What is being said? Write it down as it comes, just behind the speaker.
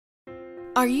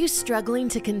Are you struggling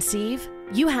to conceive?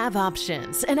 You have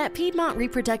options, and at Piedmont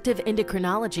Reproductive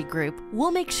Endocrinology Group,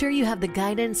 we'll make sure you have the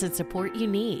guidance and support you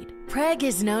need. PREG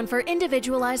is known for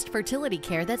individualized fertility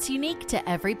care that's unique to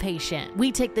every patient.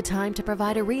 We take the time to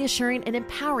provide a reassuring and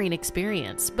empowering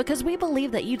experience because we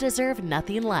believe that you deserve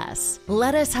nothing less.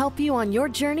 Let us help you on your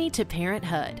journey to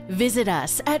parenthood. Visit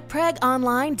us at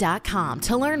pregonline.com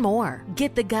to learn more.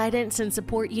 Get the guidance and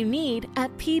support you need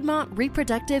at Piedmont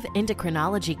Reproductive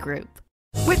Endocrinology Group.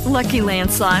 With Lucky Land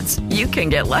Slots, you can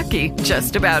get lucky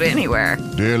just about anywhere.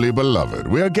 Dearly beloved,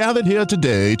 we are gathered here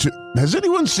today to... Has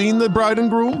anyone seen the bride and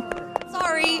groom?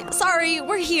 Sorry,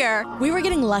 we're here. We were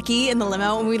getting lucky in the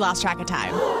limo and we lost track of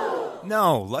time.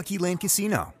 No, Lucky Land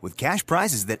Casino, with cash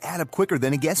prizes that add up quicker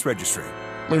than a guest registry.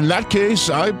 In that case,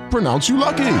 I pronounce you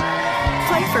lucky.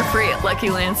 Play for free at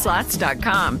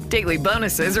LuckyLandSlots.com. Daily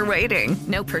bonuses are waiting.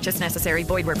 No purchase necessary.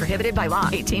 Void where prohibited by law.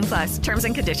 18+. Terms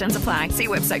and conditions apply. See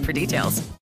website for details.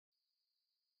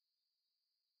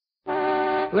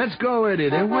 Let's go, Eddie.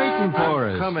 They're waiting for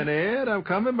us. I'm coming, Ed. I'm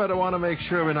coming, but I want to make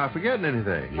sure we're not forgetting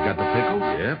anything. You got the pickles?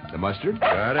 Yep. The mustard?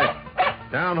 Got it.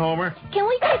 Down, Homer. Can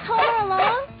we take Homer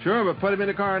along? Sure, but put him in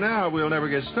the car now. We'll never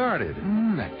get started.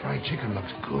 That fried chicken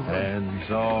looks good.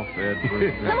 Hands off,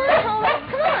 Edward. Come on,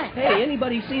 Homer. Come on. Hey,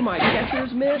 anybody see my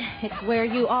catcher's mitt? It's where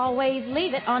you always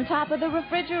leave it, on top of the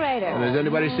refrigerator. And has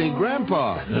anybody seen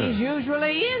Grandpa? He's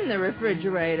usually in the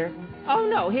refrigerator. Oh,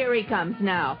 no, here he comes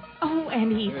now. Oh,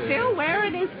 and he's still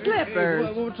wearing his slippers.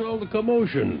 Hey, what's all the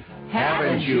commotion?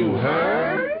 Haven't you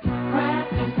heard?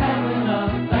 Kraft is having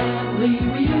a family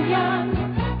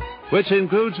reunion. Which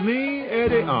includes me,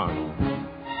 Eddie Arnold.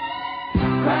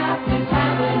 Kraft is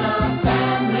having a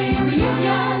family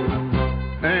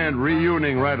reunion. And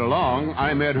reuniting right along,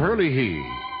 I'm Ed Hurley-Hee.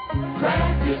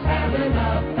 Kraft is having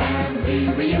a family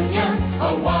reunion.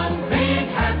 A one big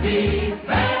happy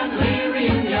family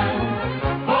reunion.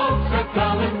 Folks are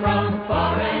coming from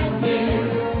far and near.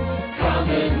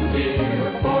 Coming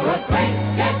near for a great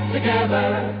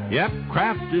get-together. Yep,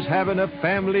 Kraft is having a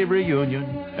family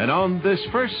reunion. And on this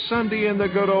first Sunday in the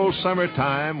good old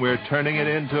summertime, we're turning it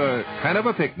into a kind of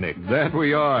a picnic. That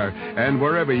we are. And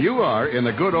wherever you are in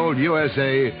the good old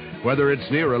USA, whether it's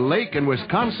near a lake in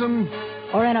Wisconsin,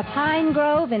 Or in a pine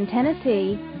grove in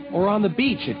Tennessee. Or on the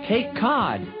beach at Cape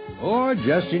Cod. or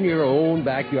just in your own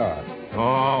backyard.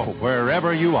 Oh,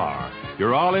 wherever you are,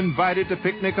 you're all invited to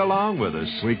picnic along with us.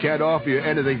 We can't offer you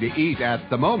anything to eat at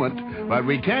the moment, but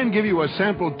we can give you a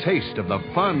sample taste of the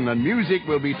fun and music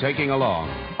we'll be taking along.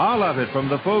 All of it from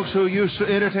the folks who used to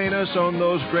entertain us on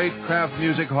those great Kraft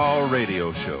Music Hall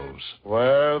radio shows.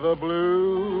 Where the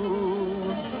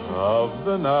blues of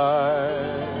the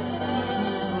night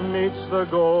meets the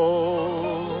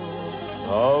gold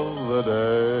of the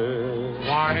day.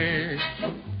 Swanee,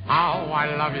 how I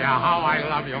love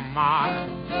you,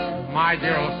 my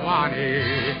dear old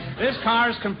Swanee. This car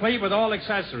is complete with all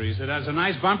accessories. It has a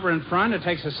nice bumper in front. It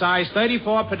takes a size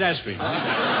 34 pedestrian.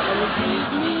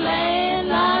 Land,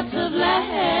 lots of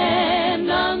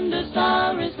land under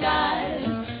starry skies.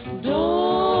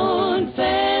 Don't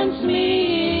fence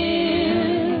me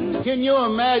in. Can you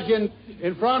imagine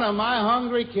in front of my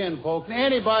hungry kinfolk,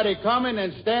 anybody coming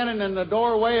and standing in the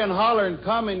doorway and hollering,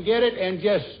 come and get it, and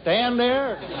just stand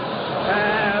there?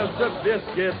 As the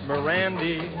biscuit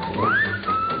Mirandy.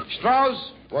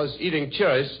 Strauss was eating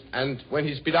cherries, and when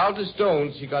he spit out the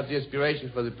stones, he got the inspiration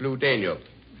for the Blue Daniel.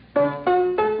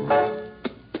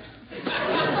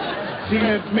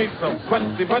 Cement makes a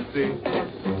putty-putty.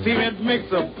 Cement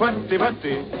makes a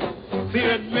putty-putty.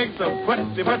 Cement makes a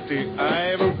putty-putty.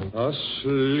 I'm a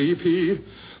sleepy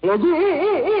lagoon.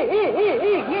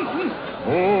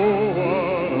 Oh,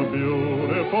 what a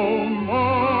beautiful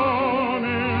morning.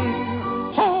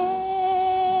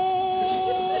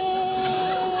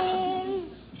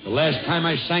 The last time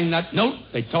I sang that note,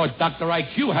 they thought Dr.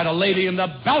 IQ had a lady in the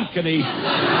balcony.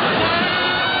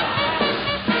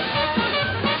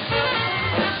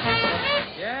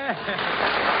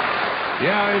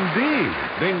 Yeah, indeed.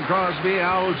 Bing Crosby,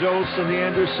 Al Jolson, the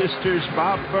Andrews Sisters,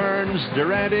 Bob Burns,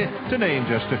 Durante, to name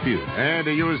just a few. And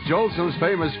to use Jolson's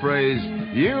famous phrase,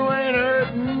 you ain't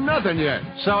heard nothing yet.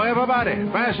 So everybody,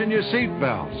 fasten your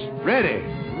seatbelts. Ready?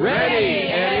 Ready,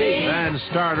 Eddie. And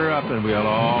start her up, and we'll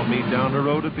all meet down the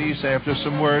road a piece after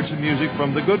some words and music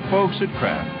from the good folks at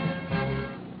Kraft.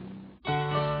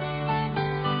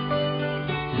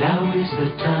 Now is the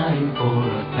time for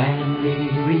a family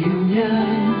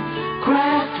reunion.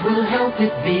 Kraft will help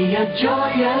it be a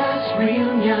joyous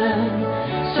reunion.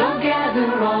 So gather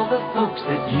all the folks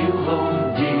that you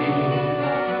hold dear.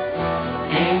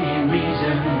 Any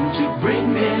reason to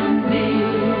bring them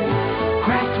near.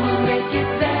 Kraft will make it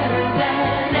better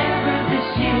than ever this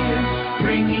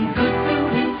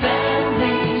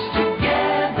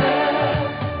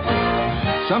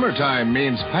Summertime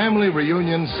means family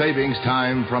reunion savings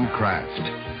time from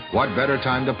Kraft. What better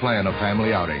time to plan a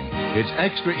family outing? It's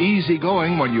extra easy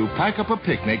going when you pack up a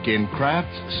picnic in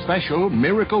Kraft's special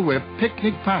Miracle Whip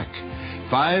Picnic Pack.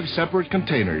 5 separate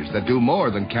containers that do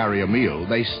more than carry a meal.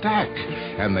 They stack,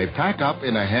 and they pack up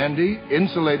in a handy,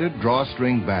 insulated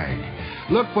drawstring bag.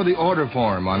 Look for the order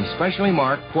form on specially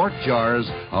marked quart jars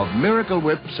of Miracle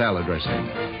Whip salad dressing.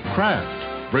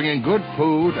 Kraft, bringing good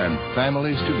food and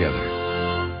families together.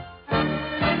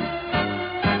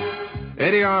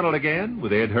 Eddie Arnold again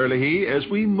with Ed Hurley as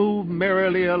we move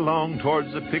merrily along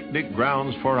towards the picnic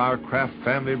grounds for our Kraft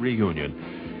family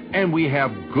reunion. And we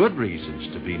have good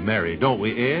reasons to be merry, don't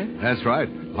we, Ed? That's right.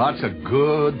 Lots of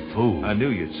good food. I knew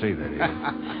you'd say that,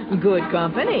 Ed. Good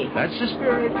company. That's the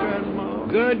spirit, Grandma.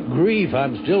 Good grief,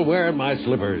 I'm still wearing my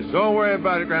slippers. Don't worry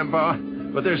about it, Grandpa.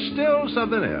 But there's still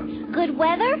something else. Good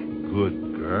weather?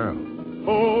 Good girl.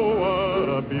 Oh, what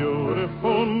a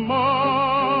beautiful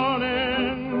morning.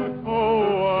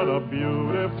 Oh, what a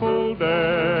beautiful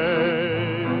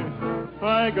day.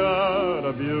 I got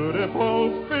a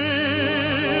beautiful feeling.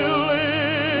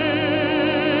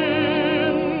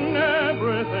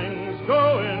 Everything's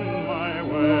going my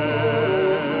way.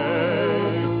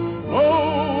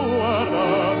 Oh, what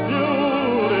a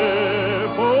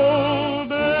beautiful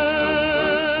day.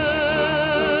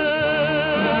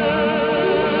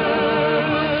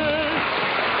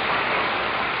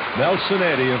 Nelson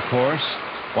Eddy, of course.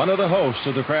 One of the hosts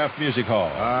of the Kraft Music Hall.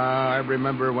 I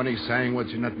remember when he sang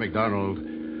What's Your Nut McDonald.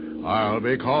 I'll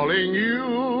be calling you.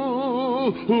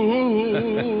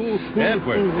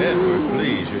 Edward,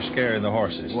 please, you're scaring the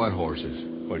horses. What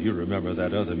horses? Well, you remember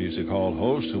that other music hall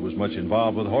host who was much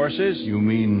involved with horses? You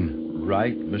mean?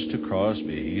 Right, Mr.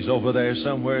 Crosby. He's over there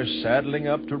somewhere saddling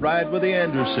up to ride with the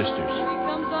Andrews sisters.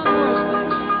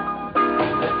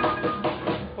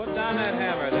 Put down that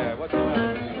hammer there. What's the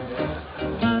matter?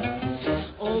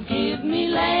 Give me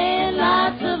land,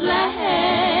 lots of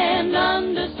land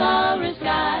under starry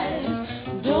skies.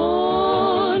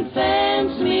 Don't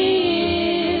fence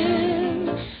me in.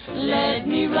 Let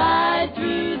me ride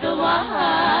through the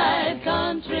wide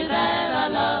country that I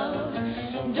love.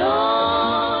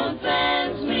 Don't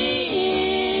fence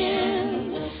me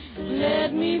in.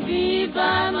 Let me be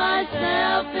by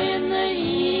myself in the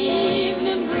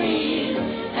evening breeze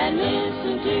and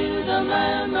listen to the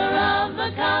murmur of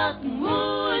the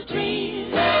cottonwood trees.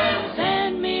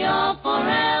 Send me off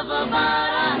forever, but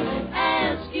I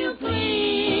ask you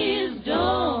please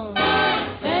don't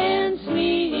fence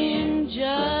me in.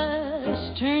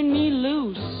 Just turn me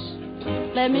loose.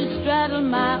 Let me straddle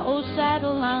my old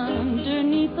saddle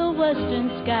underneath the western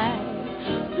sky.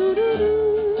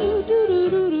 Do-do-do,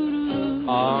 do-do-do-do-do.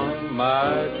 On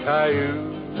my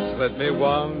cayuse, let me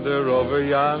wander over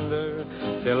yonder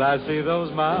till I see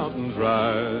those mountains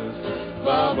rise.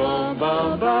 Ba-boom,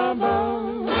 ba-ba-boom.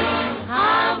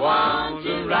 I want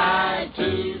to ride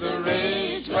to the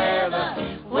ridge where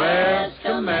the west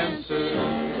commences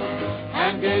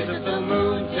and gaze at the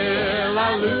moon till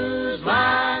I lose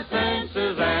my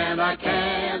senses, and I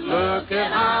can't look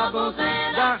at hobbles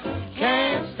and I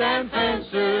can't stand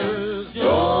fences.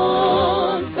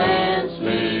 Don't fence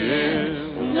me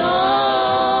in. No.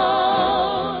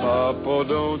 Papa,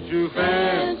 don't you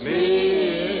fence me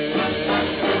in.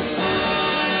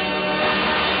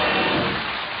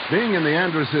 Being and the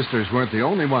Andrews sisters weren't the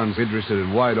only ones interested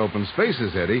in wide open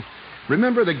spaces, Eddie.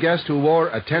 Remember the guest who wore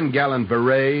a 10-gallon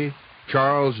beret,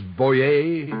 Charles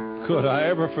Boyer? Could I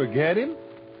ever forget him?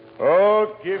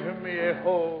 Oh, give me a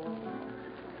hoe.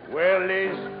 Where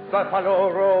is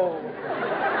Buffalo Row?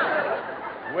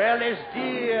 Where is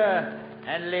deer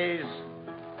and les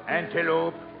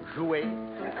antelope jouet?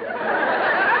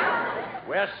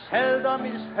 Where seldom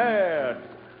is heard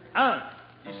un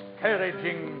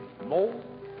discouraging mot?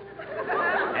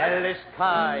 And les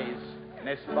skies,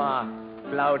 n'est-ce pas,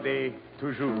 cloudy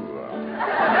toujours.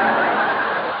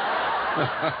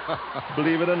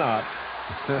 Believe it or not,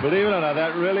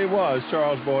 that really was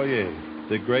Charles Boyer,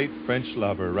 the great French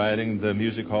lover riding the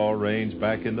music hall range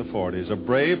back in the 40s. A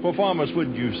brave performance,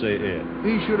 wouldn't you say, Ed?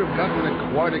 He should have gotten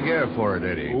a Croix de Guerre for it,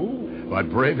 Eddie. Ooh. But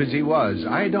brave as he was,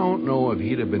 I don't know if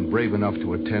he'd have been brave enough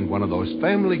to attend one of those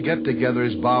family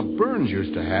get-togethers Bob Burns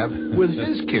used to have with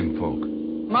his kinfolk.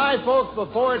 My folks,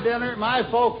 before dinner, my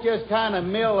folks just kind of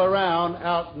mill around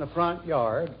out in the front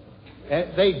yard.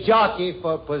 They jockey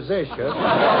for position.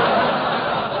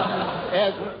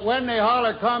 And when they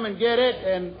holler, come and get it,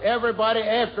 and everybody,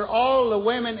 after all the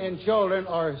women and children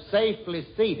are safely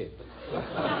seated,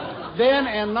 then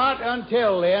and not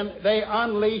until then, they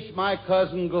unleash my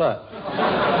cousin Glut.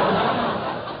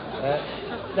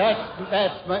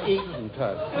 That's my eating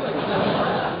tub.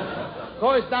 Of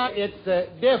course, now it's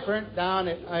different down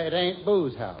at Aunt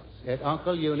Boo's house. At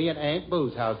Uncle Uni and Aunt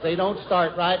Boo's house. They don't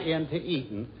start right into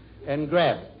eating and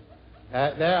grab it.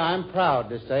 There, I'm proud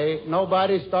to say,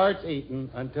 nobody starts eating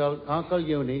until Uncle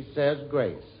Uni says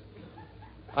grace.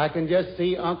 I can just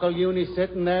see Uncle Uni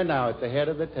sitting there now at the head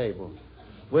of the table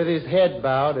with his head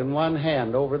bowed and one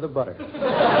hand over the butter.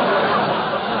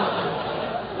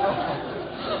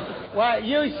 Why,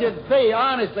 you should see,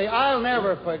 honestly, I'll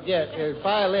never forget, if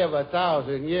I live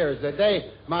 1,000 years, the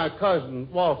day my cousin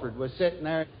Walford was sitting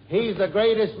there. He's the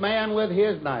greatest man with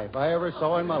his knife I ever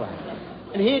saw in my life.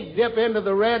 And he'd dip into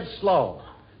the red slaw.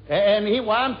 And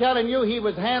I'm telling you, he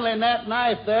was handling that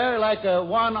knife there like a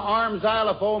one-armed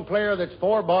xylophone player that's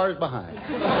 4 bars behind.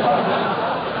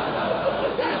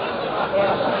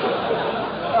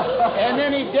 And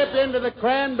then he'd dip into the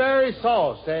cranberry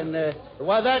sauce. And that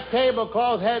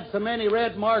tablecloth had so many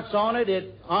red marks on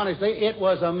it, honestly, it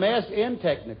was a mess in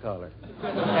Technicolor.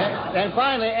 And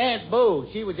finally, Aunt Boo,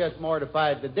 she was just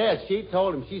mortified to death. She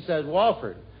told him, she says,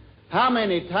 Walford, how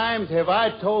many times have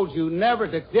I told you never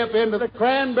to dip into the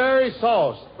cranberry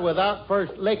sauce without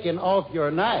first licking off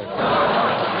your knife?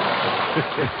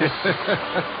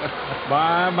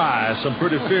 My, some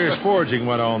pretty fierce forging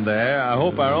went on there. I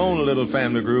hope our own little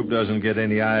family group doesn't get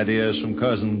any ideas from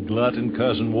Cousin Glut and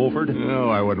Cousin Wolford. No,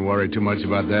 I wouldn't worry too much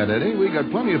about that, Eddie. We got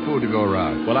plenty of food to go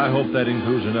around. Well, I hope that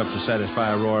includes enough to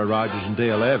satisfy Roy Rogers and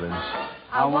Dale Evans.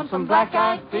 I want some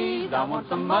black-eyed peas, I want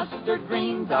some mustard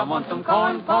greens, I want some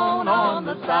corn pone on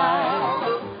the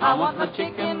side. I want my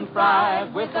chicken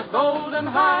fried with a golden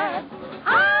hide.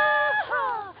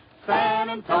 Ah-ha! San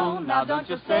Antone, now don't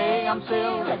you say I'm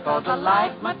silly, 'cause I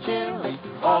like my chili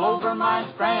all over my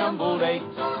scrambled eggs.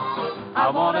 I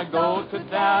want to go to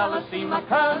Dallas, see my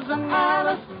cousin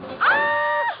Alice.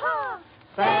 Ah-ha!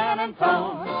 San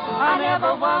Antone, I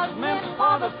never was meant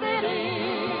for the city,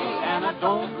 and I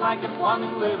don't like it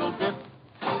one little bit.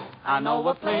 I know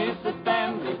a place that's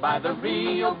dandy by the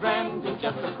Rio Grande,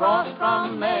 just across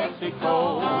from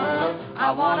Mexico.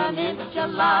 I want an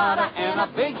enchilada and a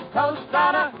big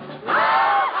tostada.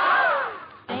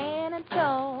 San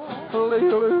Antone.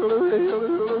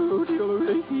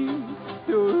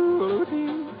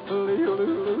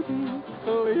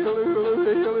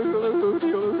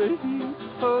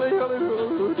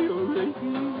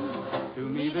 To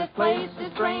me this place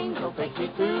is strange, so take me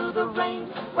to the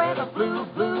range where the blue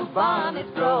bonnets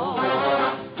grow.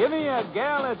 Give me a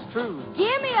gal that's true.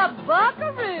 Give me a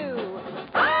buckaroo.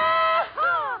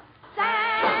 Ah-ha!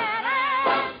 San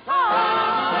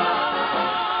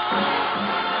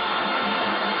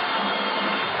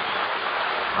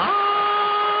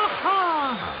Ah-ha!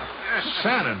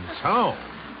 San Antone.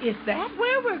 Is that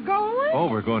where we're going? Oh,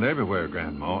 we're going everywhere,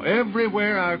 Grandma.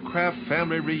 Everywhere our Kraft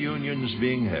family reunion's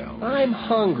being held. I'm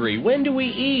hungry. When do we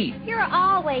eat? You're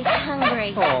always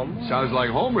hungry. Sounds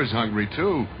like Homer's hungry,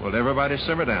 too. Well, everybody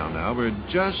simmer down now. We're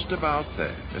just about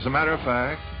there. As a matter of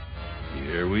fact,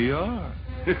 here we are.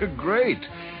 Great.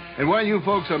 And while you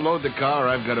folks unload the car,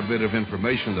 I've got a bit of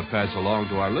information to pass along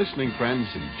to our listening friends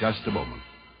in just a moment.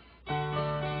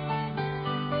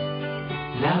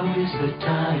 Now is the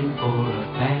time for a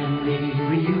family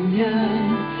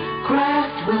reunion.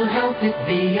 Kraft will help it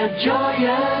be a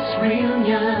joyous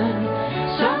reunion.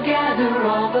 So gather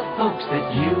all the folks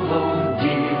that you hold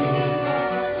dear.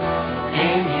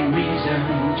 Any reason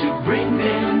to bring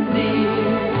them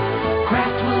near.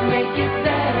 Kraft will make it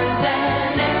better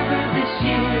than ever this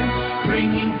year,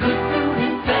 bringing good food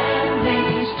and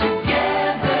families together.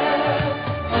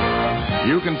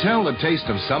 You can tell the taste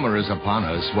of summer is upon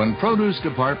us when produce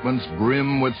departments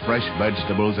brim with fresh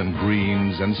vegetables and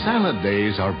greens and salad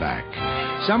days are back.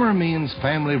 Summer means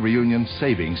family reunion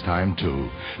savings time, too,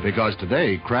 because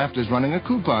today Kraft is running a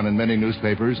coupon in many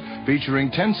newspapers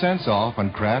featuring 10 cents off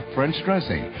on Kraft French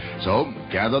dressing. So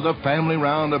gather the family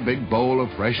round a big bowl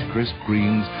of fresh, crisp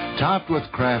greens topped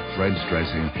with Kraft French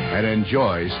dressing and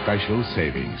enjoy special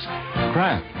savings.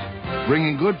 Kraft,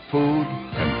 bringing good food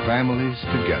and families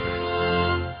together.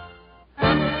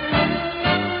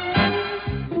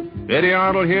 Eddie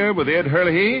Arnold here with Ed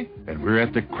Hurley, and we're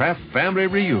at the Kraft family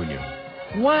reunion.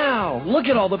 Wow, look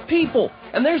at all the people.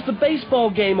 And there's the baseball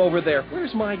game over there.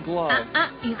 Where's my glove?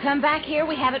 You come back here.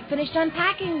 We haven't finished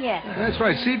unpacking yet. That's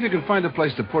right. See if you can find a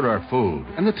place to put our food.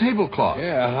 And the tablecloth.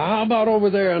 Yeah, how about over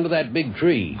there under that big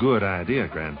tree? Good idea,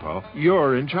 Grandpa.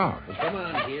 You're in charge. Come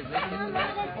on, kids.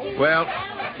 Well,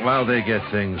 while they get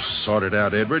things sorted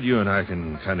out, Edward, you and I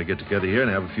can kind of get together here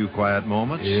and have a few quiet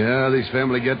moments. Yeah, these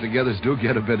family get-togethers do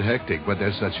get a bit hectic, but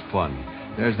they're such fun.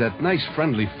 There's that nice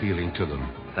friendly feeling to them.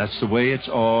 That's the way it's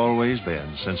always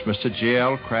been since Mr.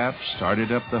 J.L. Kraft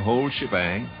started up the whole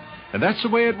shebang. And that's the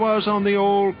way it was on the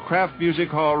old Kraft Music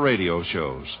Hall radio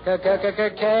shows.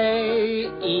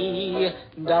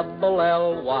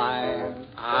 K-E-double-L-Y.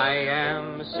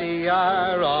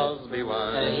 I-M-C-R Osby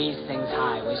one. He sings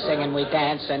high, we sing and we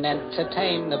dance and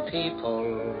entertain the people.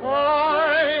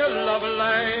 I love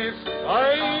life,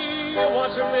 I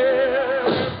want to live.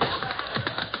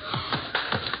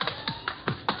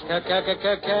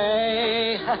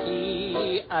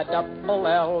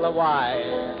 K-E-double-L-Y.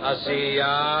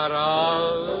 A-C-R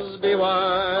Osby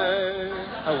one.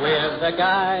 With the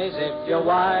guys, if you're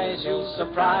wise, you'll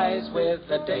surprise with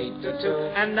a date or two.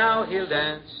 And now he'll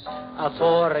dance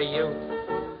for you.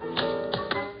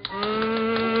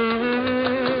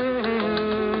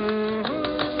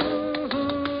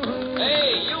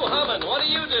 Hey, you humming, what do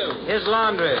you do? His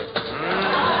laundry.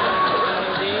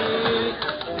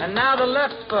 And now the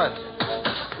left foot.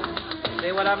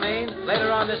 See what I mean?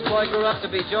 Later on, this boy grew up to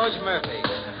be George Murphy.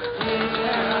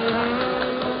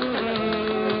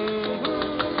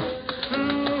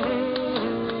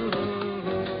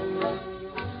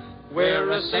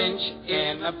 We're a cinch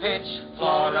in a pinch,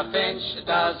 for a finch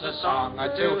does a song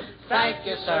or two. Thank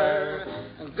you, sir.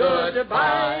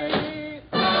 Goodbye.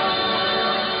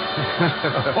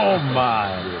 Oh,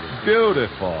 my.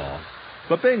 Beautiful.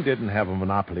 But Bing didn't have a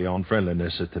monopoly on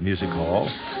friendliness at the music hall.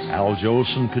 Al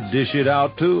Jolson could dish it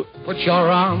out, too. Put your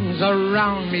arms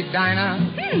around me,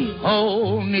 Dinah.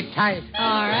 Hold me tight.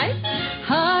 All right.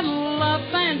 Huddle up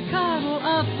and cuddle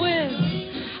up with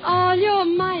all your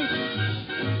might.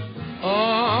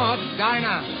 Oh,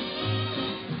 Dinah,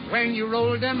 when you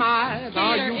roll them eyes,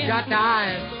 oh, you got the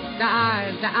eyes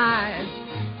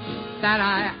that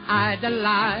I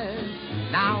idolize.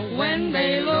 Now when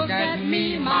they look at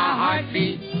me, my heart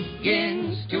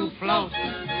begins to float.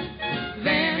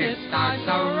 Then it starts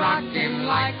a rocking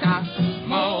like a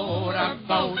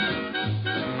motorboat.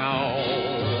 No,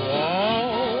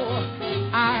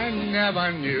 I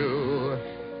never knew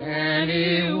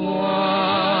anyone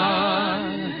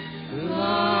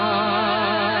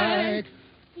like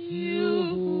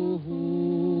you.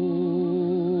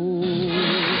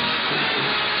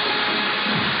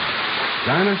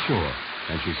 Dinah Shore,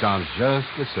 and she sounds just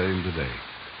the same today.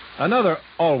 Another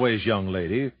always young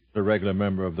lady, a regular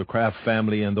member of the Kraft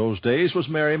family in those days, was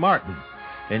Mary Martin.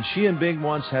 And she and Bing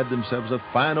once had themselves a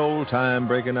fine old time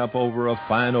breaking up over a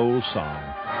fine old song.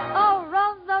 Oh,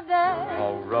 Rose O'Day.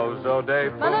 Oh, Rose O'Day.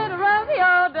 My little Rosie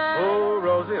O'Day. Oh,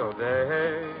 Rosie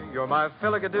O'Day. You're my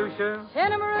Philagadooshia.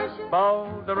 Shinnamarooshia.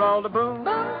 Ball-da-roll-da-boom.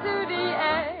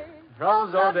 Boom-to-the-A.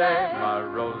 Rose O'Day. My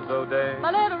Rose O'Day.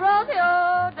 My little Rosie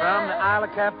O'Day. From the Isle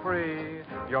of Capri.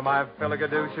 You're my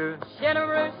Philagadooshia.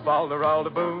 Shinnamarooshia.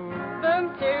 Ball-da-roll-da-boom.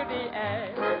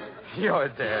 Boom-to-the-A. You're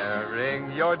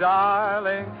daring, you're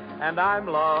darling, and I'm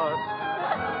lost.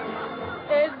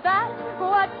 Is that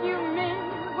what you mean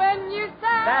when you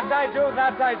say? That I do. Rose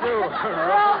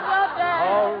O'Day.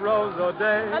 Oh, Rose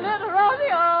O'Day. A little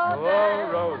Rosie O'Day.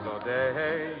 Oh, Rose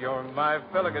O'Day. You're my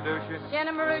Philagadooshia.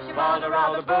 Shinnamarooshia,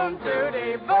 ball-da-roll-da,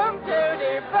 boom-tooty,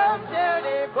 boom-tooty,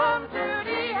 boom-tooty,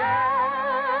 boom-tooty,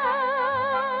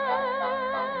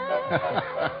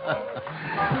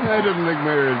 I didn't think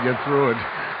Mary would get through it.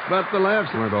 But the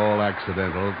laughs weren't all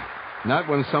accidental. Not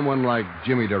when someone like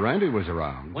Jimmy Durante was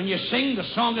around. When you sing, the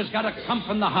song has got to come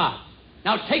from the heart.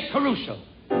 Now take Caruso.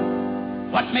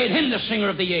 What made him the singer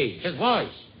of the age? His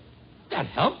voice. That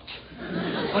helped.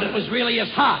 But it was really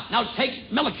his heart. Now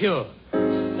take Melchior.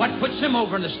 What puts him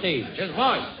over on the stage? His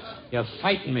voice. You're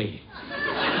fighting me.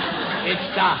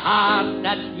 It's the heart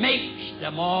that makes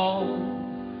them all.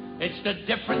 It's the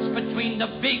difference between the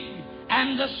big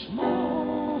and the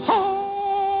small.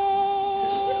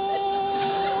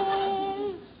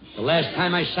 The last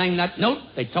time I sang that note,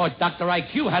 they thought Dr.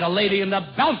 IQ had a lady in the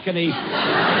balcony.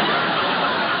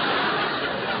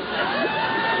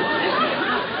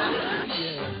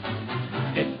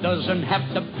 It doesn't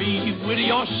have to be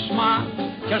witty or smart,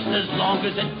 just as long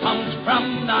as it comes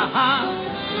from the heart.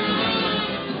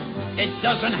 It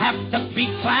doesn't have to be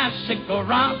classic or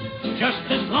rock,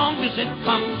 just as long as it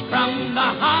comes from the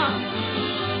heart.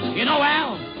 You know,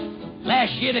 Al,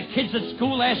 last year the kids at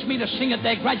school asked me to sing at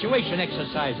their graduation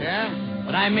exercises. Yeah?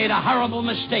 But I made a horrible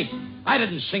mistake. I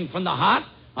didn't sing from the heart.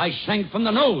 I sang from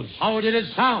the nose. How did it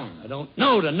sound? I don't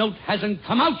know. The note hasn't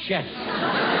come out yet.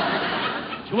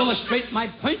 To illustrate my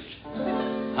point,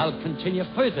 I'll continue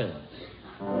further.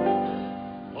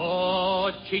 Oh,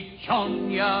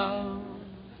 Chichonia.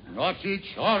 No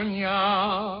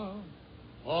Chichonia.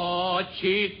 Oh,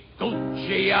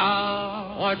 Chiguchia.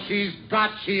 Oh, she's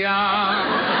got ya.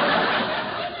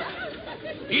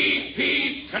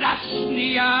 Pee-pee.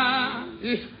 Krasnia.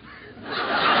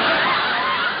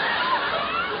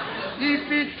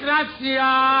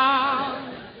 Ipikrasia.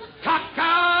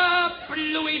 Kaka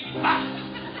Bluiba.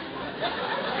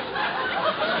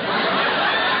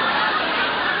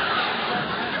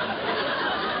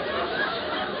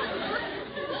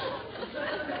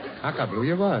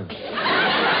 Cockabluiabas.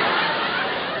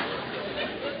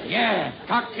 Yeah,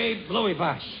 Kake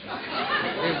Bluibash.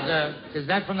 Is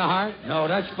that from the heart? No,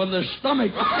 that's from the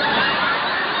stomach.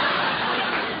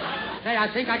 Say, I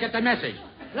think I get the message.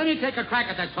 Let me take a crack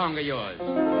at that song of yours.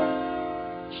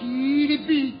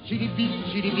 Chitty-bee, chitty-bee,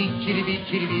 chitty-bee, chitty-bee,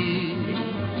 chitty-bee.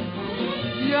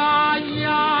 Yeah,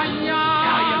 yeah, yeah.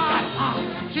 Now you got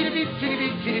chitty-bee,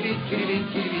 chitty-bee, chitty-bee, chitty-bee,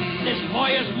 chitty-bee. This boy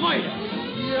is murder.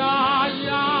 Yeah,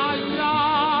 yeah,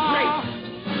 yeah. Great.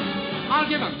 I'll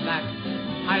give him that.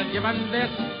 I'll give him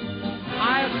this.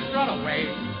 I'll strut away.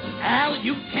 Al,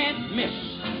 you can't miss.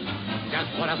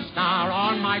 Just put a star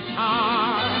on my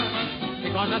car,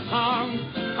 because a song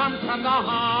comes from the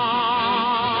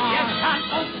heart. Yes, on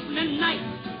opening night,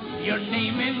 your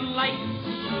name in lights.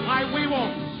 Why, we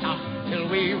won't stop till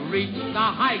we reach the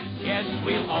heights. Yes,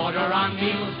 we'll order our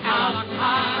meals a la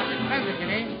carte.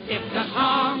 If the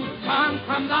song comes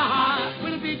from the heart,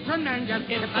 will be tremendous.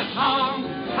 If the song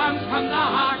comes from the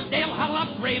heart, they'll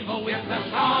holla bravo if the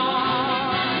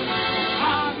song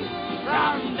comes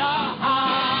from the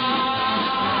heart.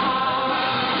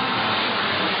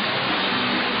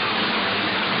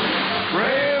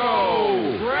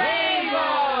 Bravo! Bravo!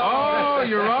 Oh,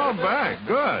 you're all back.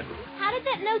 Good. How did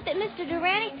that note that Mr.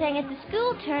 Durante sang at the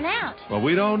school turn out? Well,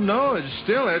 we don't know. It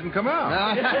still hasn't come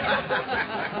out.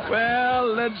 Well,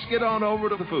 let's get on over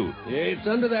to the food. It's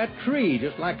under that tree,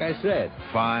 just like I said.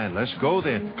 Fine, let's go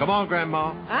then. Come on,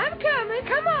 Grandma. I'm coming.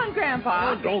 Come on,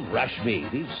 Grandpa. Oh, don't rush me.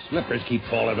 These slippers keep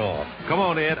falling off. Come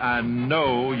on, Ed. I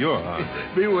know you're hungry.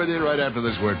 Be with you right after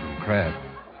this word from Kraft.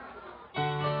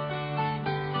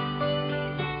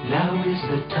 Now is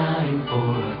the time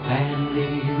for a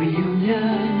family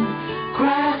reunion.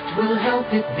 Kraft will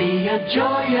help it be a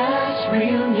joyous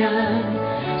reunion.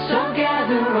 So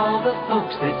gather all the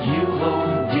folks that you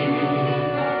hold dear.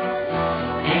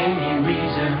 Any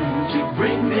reason to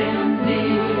bring them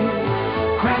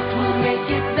near. Kraft will make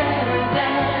it better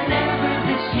than ever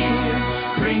this year.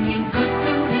 Bringing good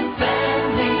food and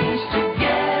families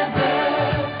together.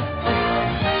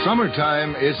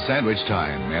 Summertime is sandwich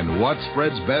time, and what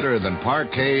spreads better than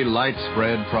parquet light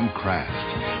spread from Kraft?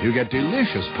 You get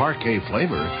delicious parquet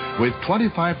flavor with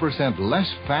 25%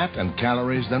 less fat and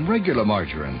calories than regular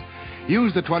margarine.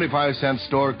 Use the 25-cent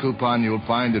store coupon you'll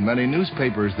find in many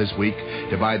newspapers this week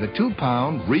to buy the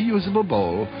 2-pound reusable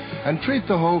bowl and treat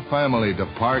the whole family to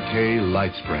parquet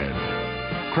light spread.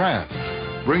 Kraft,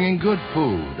 bringing good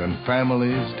food and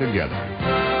families together.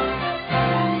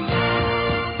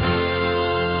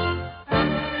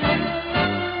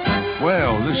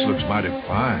 Well, this looks mighty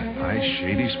fine. Nice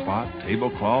shady spot,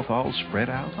 tablecloth all spread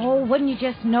out. Oh, wouldn't you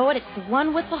just know it? It's the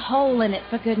one with the hole in it,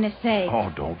 for goodness sake.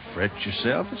 Oh, don't fret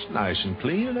yourself. It's nice and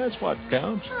clean, and that's what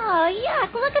counts. Oh,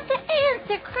 yuck. Look at the ants.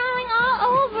 They're crawling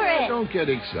all over it. Don't get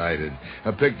excited.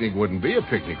 A picnic wouldn't be a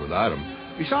picnic without them.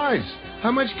 Besides,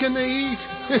 how much can they eat?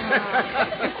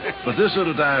 But this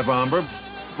little dive bomber,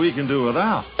 we can do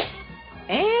without.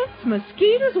 Ants,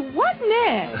 mosquitoes, what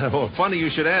next? Well, funny you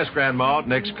should ask, Grandma.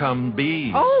 Next come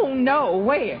bees. Oh, no.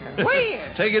 Where?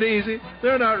 Where? Take it easy.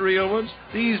 They're not real ones.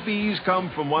 These bees come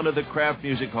from one of the Kraft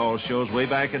Music Hall shows way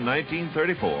back in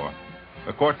 1934.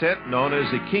 A quartet known as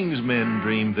the Kingsmen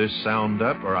dreamed this sound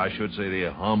up, or I should say they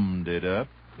hummed it up.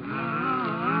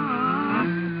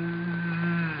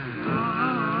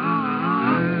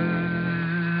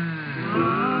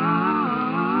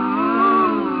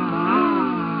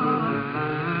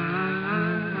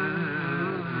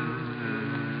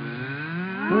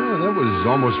 That was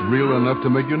almost real enough to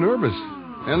make you nervous.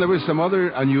 And there was some other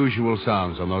unusual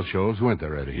sounds on those shows, weren't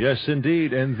there, Eddie? Yes,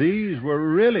 indeed. And these were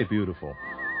really beautiful.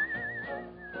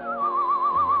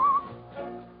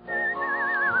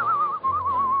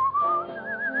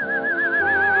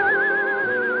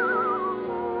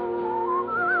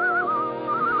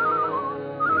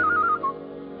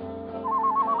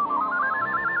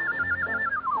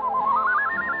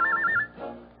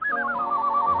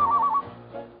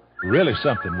 Really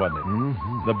something, wasn't it?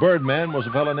 Mm-hmm. The Birdman was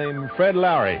a fellow named Fred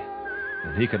Lowry,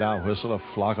 and he could out-whistle a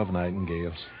flock of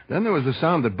nightingales. Then there was the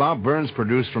sound that Bob Burns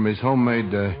produced from his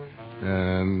homemade,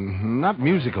 not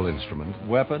musical instrument.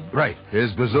 Weapon? Right,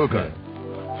 his bazooka.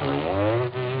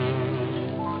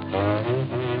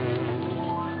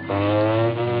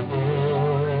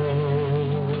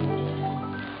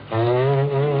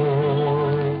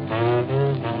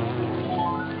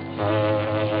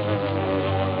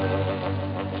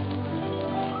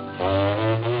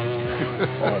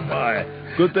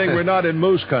 Good thing we're not in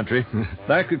moose country.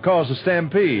 That could cause a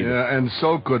stampede. Yeah, and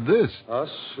so could this. A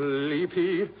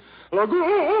sleepy lagoon,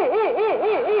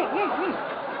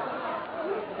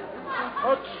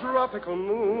 a tropical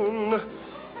moon,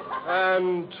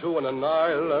 and two in an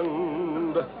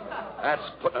island. That's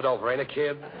putting it over, ain't it,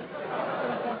 kid?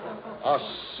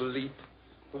 Asleep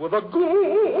with a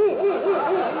goon,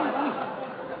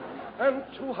 and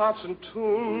two harps in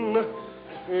tune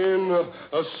in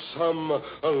some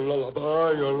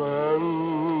lullaby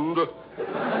land.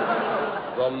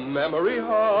 The memory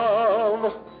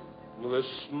of this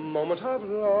moment of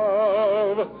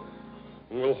love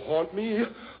will haunt me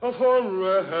forever.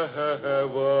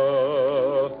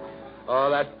 Oh,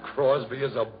 that Crosby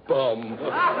is a bum.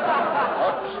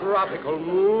 A tropical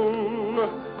moon,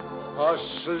 a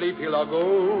sleepy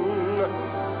lagoon,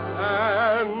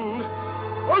 and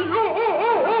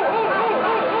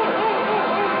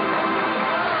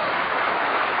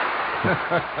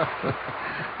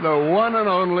The one and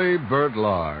only Bert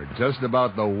Lard. Just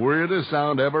about the weirdest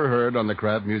sound ever heard on the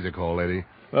Kraft Music Hall, Eddie.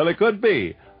 Well, it could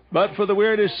be. But for the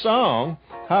weirdest song,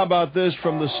 how about this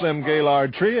from the Slim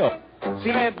Gaylord Trio?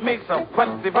 Cement makes a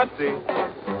putty-putty.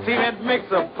 Cement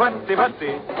makes a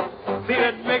putty-putty.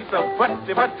 Cement makes a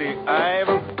putty-putty.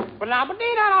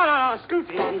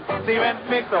 Scooty. Cement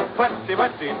makes a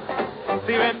putty-putty.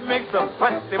 Cement makes a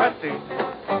putty-putty.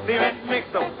 Cement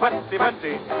makes a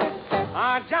putty-putty.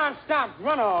 John stopped,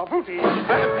 run a booty.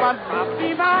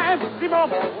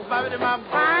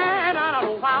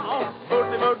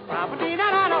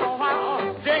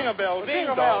 Jingle bell, ding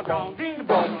dong, ding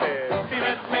dong.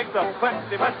 Cement makes a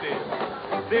putty-putty.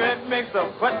 Cement makes a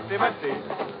putty-putty.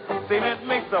 Cement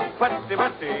makes a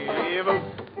putty-putty.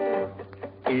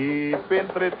 Y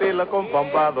pentrete con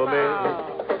pampadole.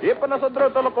 Y pa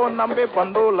nosotros todo con nambe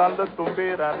pandulan de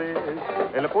tumbirade.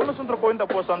 El puno centro cuenta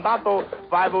por Santato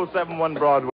 5071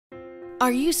 Broadway.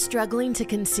 Are you struggling to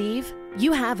conceive?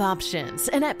 You have options,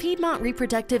 and at Piedmont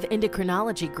Reproductive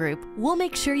Endocrinology Group, we'll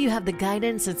make sure you have the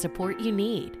guidance and support you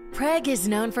need. PREG is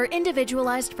known for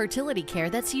individualized fertility care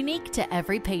that's unique to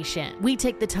every patient. We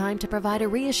take the time to provide a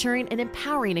reassuring and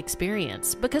empowering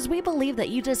experience because we believe that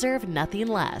you deserve nothing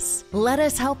less. Let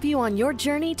us help you on your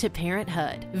journey to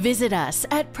parenthood. Visit us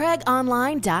at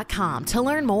pregonline.com to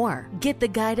learn more. Get the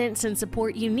guidance and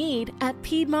support you need at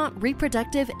Piedmont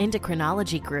Reproductive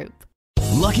Endocrinology Group.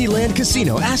 Lucky Land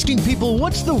Casino, asking people,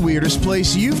 what's the weirdest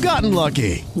place you've gotten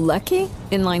lucky? Lucky?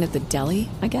 In line at the deli,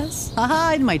 I guess?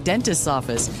 Aha, in my dentist's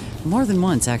office. More than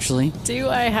once, actually. Do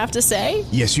I have to say?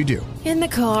 Yes, you do. In the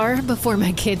car before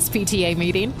my kids' PTA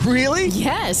meeting. Really?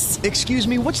 Yes. Excuse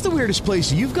me, what's the weirdest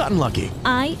place you've gotten lucky?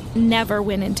 I never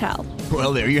win and tell.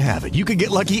 Well, there you have it. You can get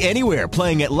lucky anywhere,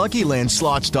 playing at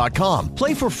LuckyLandSlots.com.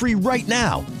 Play for free right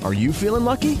now. Are you feeling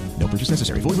lucky? No purchase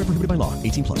necessary. Void where prohibited by law.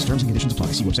 18+. Terms and conditions apply.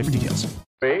 See website for details.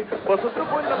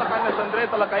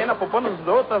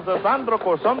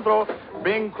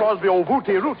 Bing Crosby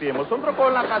Ovuti Ruti, Musundro ko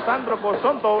la Cassandro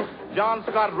Cosonto, John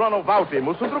Scott Ronovauti,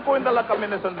 Musundro ko in the la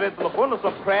Camina Sandret, Loconos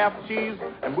of Kraft cheese,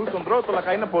 and Musundro to la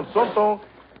Caina Ponzonto,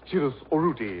 Chirus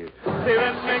Oruti.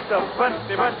 Cement makes a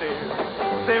putty-putty.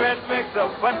 Cement makes a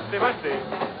putty-putty.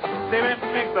 Cement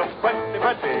makes a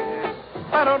putty-putty.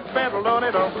 I don't battle on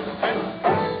it all.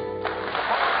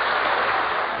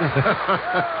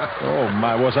 Oh,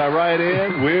 my, was I right,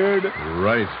 Ed? Weird?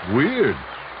 Right, weird,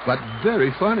 but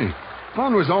very funny.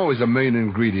 Fun was always a main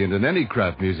ingredient in any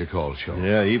Kraft Music Hall show.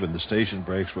 Yeah, even the station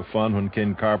breaks were fun when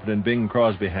Ken Carpenter and Bing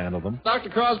Crosby handled them. Dr.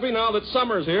 Crosby, now that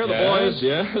summer's here, the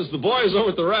boys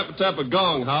over at the Rap-a-Tap-a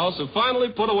Gong House have finally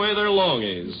put away their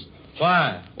longies.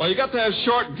 Why? Well, you got to have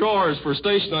short drawers for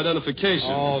station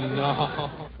identification. Oh, no.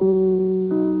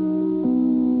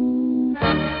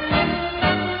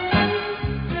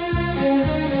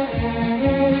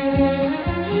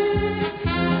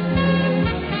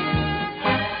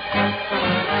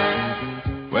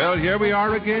 Well, here we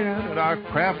are again at our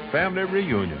Kraft family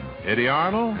reunion. Eddie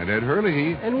Arnold and Ed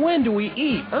Hurley. And when do we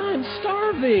eat? I'm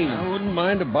starving. I wouldn't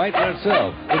mind a bite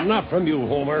myself, if not from you,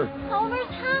 Homer. Homer's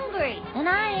hungry, and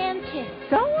I am too.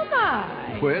 So am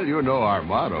I. Well, you know our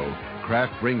motto.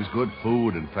 Kraft brings good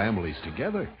food and families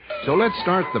together. So let's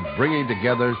start the bringing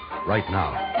together right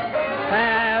now.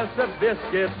 Pass the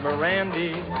biscuits,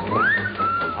 Mirandy.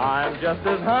 I'm just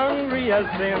as hungry as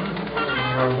them.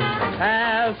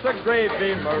 Pass the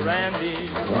gravy, Mirandy.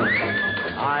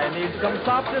 I need some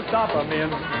sop to stop 'em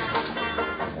in.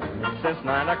 Since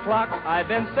 9 o'clock, I've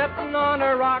been sitting on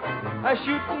a rock,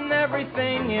 shooting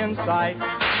everything in sight.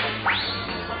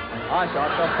 I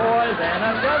shot the boys and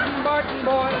a dozen Barton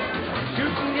boys.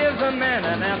 Shooting gives a man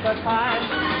an appetite.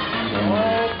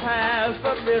 Oh, pass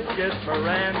the biscuits,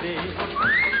 Mirandy.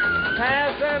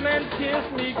 pass them and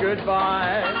kiss me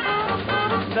goodbye.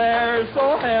 They're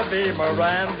so heavy,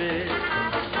 Mirandy,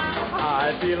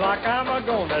 I feel like I'm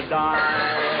a-gonna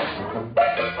die.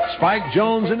 Spike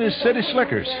Jones and his City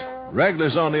Slickers,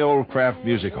 regulars on the old Kraft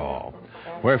Music Hall,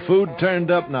 where food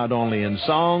turned up not only in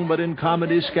song but in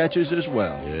comedy sketches as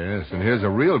well. Yes, and here's a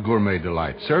real gourmet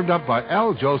delight, served up by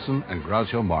Al Jolson and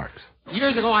Groucho Marx.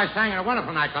 Years ago, I sang in a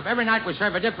wonderful nightclub. Every night we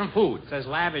serve a different food. It says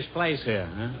lavish place here,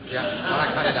 huh? Yeah, well,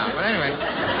 I cut it out. But anyway.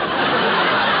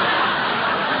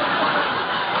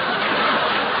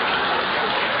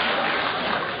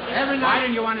 Every night... Why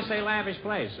didn't you want to say lavish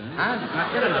place, huh?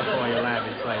 Not good enough for you,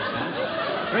 lavish place,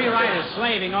 huh? 3 writers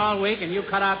slaving all week, and you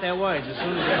cut out their words as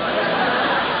soon as you...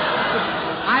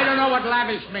 I don't know what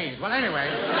lavish means. Well, anyway...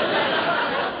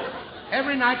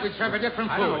 Every night we serve a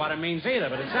different food. I don't know what it means either,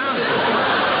 but it sounds good.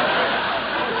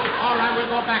 All right, we'll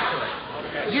go back to it.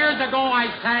 Okay. Years ago,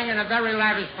 I sang in a very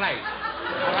lavish place.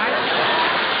 All right?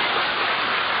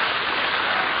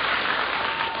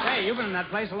 Hey, you've been in that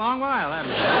place a long while,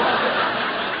 haven't you?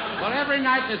 Well, every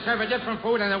night they serve a different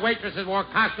food, and the waitresses wore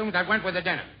costumes that went with the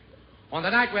dinner. On the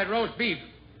night we had roast beef,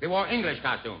 they wore English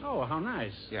costumes. Oh, how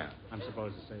nice. Yeah. I'm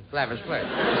supposed to say. Lavish place.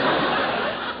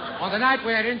 On the night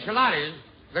we had enchiladas,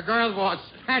 the girls wore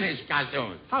Spanish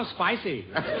costumes. How spicy.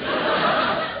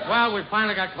 Well, we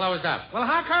finally got closed up. Well,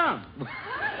 how come?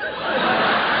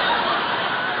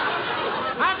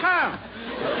 How come?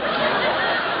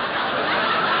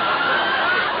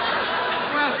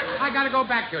 Well, I got to go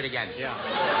back to it again. Yeah.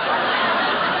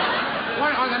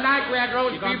 On the night we had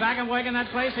roast beef... You going back and work in that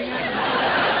place again?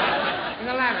 In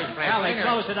the lavish place. Well, they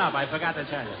closed it up. I forgot to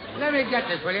tell you. Let me get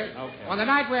this, will you? Okay. On the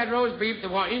night we had roast beef, they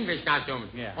wore English costumes.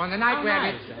 Yeah. On the night we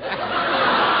had...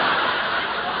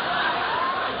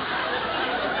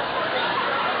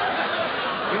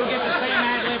 You'll get the same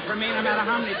ad lib from me no matter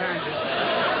how many times you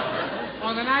say.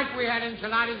 On the night we had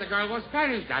enchiladas, the girl wore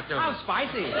Spanish costumes. How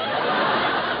spicy.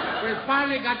 We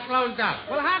finally got closed up.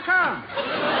 Well, how come?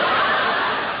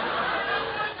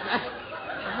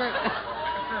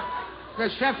 The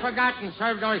chef forgot and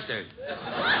served oysters.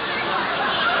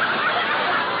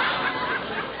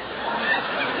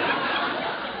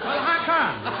 Well, how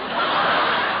come?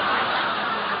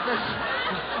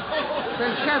 The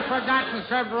chef forgot and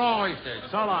served raw oysters.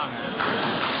 So long.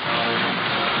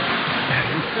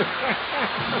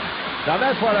 Now,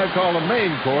 that's what I call the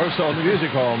main course on the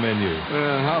music hall menu.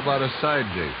 How about a side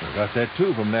dish? I got that,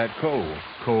 too, from Nat Cole.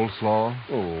 Coleslaw?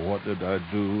 Oh, what did I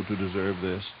do to deserve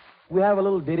this? We have a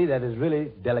little ditty that is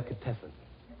really delicatessen.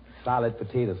 Solid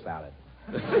potato salad.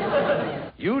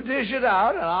 You dish it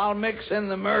out, and I'll mix in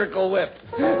the Miracle Whip.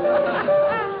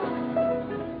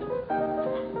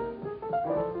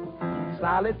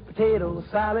 Solid potato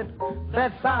salad,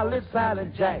 that solid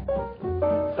salad, Jack.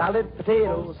 Solid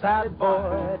potato salad,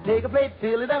 boy. Take a plate,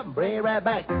 fill it up, and bring it right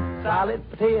back. Solid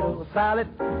potato salad,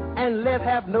 and let's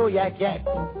have no yak-yak.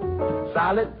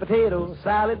 Solid potato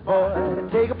salad, boy.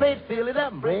 Take a plate, fill it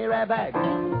up, and bring it right back.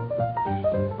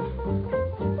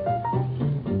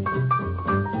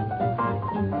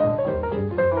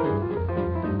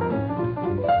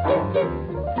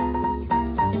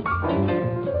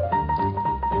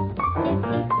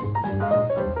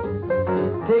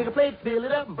 Take a plate, fill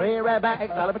it up, and bring it right back.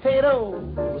 Solid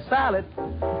potato salad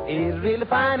is really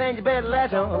fine, and you better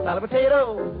latch on. Solid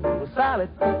potato salad.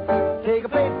 Take a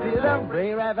plate, fill it up, and bring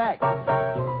it right back.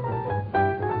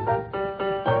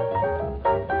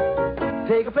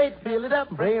 Take a plate, fill it up,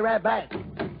 and bring it right back.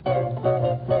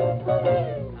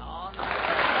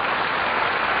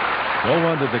 No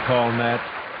wonder they call Nat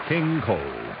King Cole.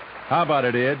 How about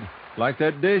it, Ed? Like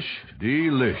that dish?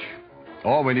 Delish.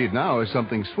 All we need now is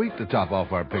something sweet to top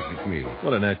off our picnic meal.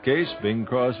 Well, in that case, Bing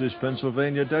Crosby's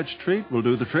Pennsylvania Dutch treat will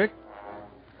do the trick.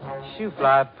 Shoe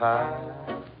fly pie,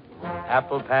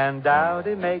 apple pan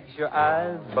dowdy makes your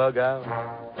eyes bug out.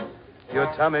 Your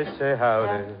tummy say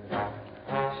howdy.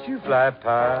 Shoe fly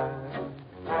pie,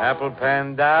 apple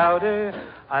pan dowdy.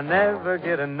 I never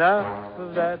get enough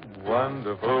of that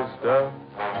wonderful stuff.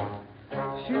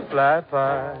 Shoe fly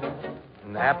pie.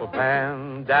 An apple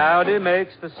pan dowdy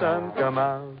makes the sun come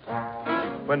out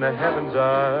when the heavens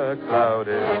are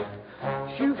cloudy.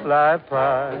 Shoe fly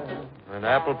pie, an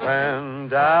apple pan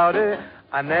dowdy.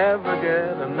 I never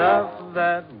get enough of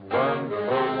that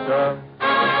wonderful stuff.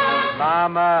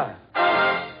 Mama,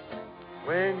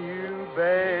 when you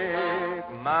bake,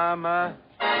 Mama,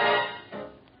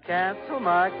 cancel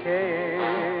my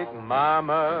cake,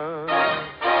 Mama,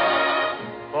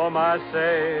 for my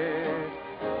sake.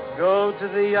 Go to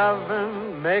the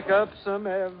oven, make up some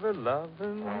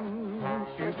ever-loving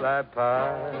shoe fly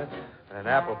pie. An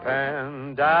apple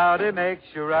pan dowdy makes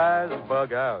your eyes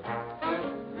bug out.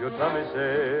 Your tummy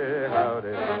say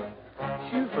howdy.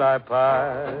 Shoe fly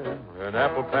pie, an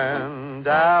apple pan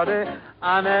dowdy.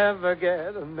 I never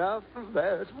get enough of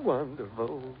that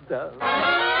wonderful stuff.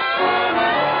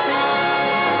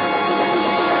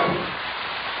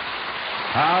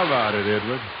 How about it,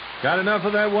 Edward? Got enough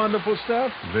of that wonderful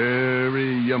stuff?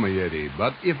 Very yummy, Eddie.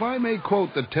 But if I may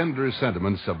quote the tender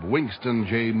sentiments of Winston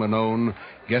J. Manone,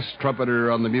 guest trumpeter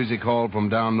on the music hall from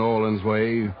down New Orleans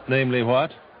way. Namely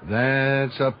what?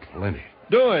 That's a plenty.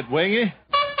 Do it, Wingy.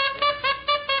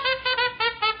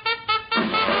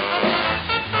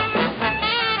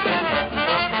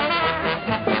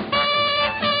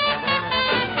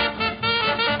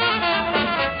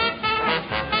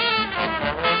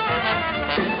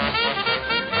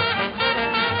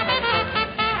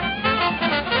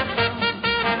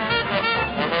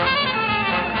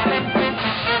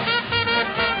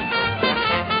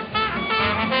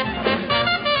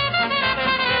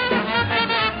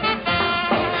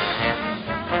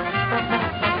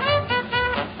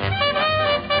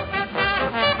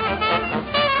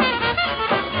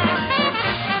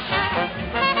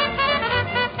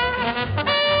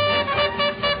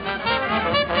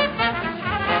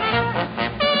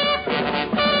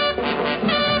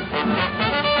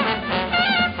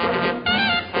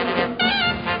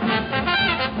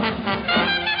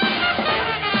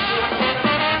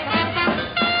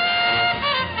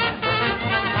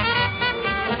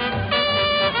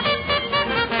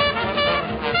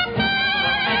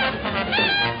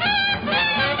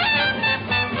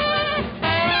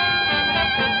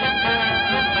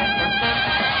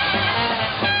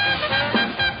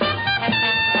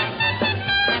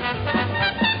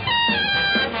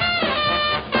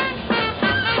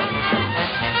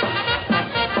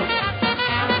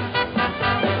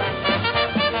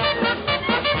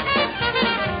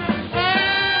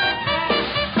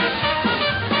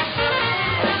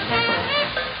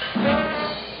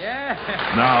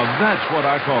 Now, that's what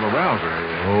I call a rouser.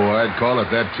 Oh, I'd call it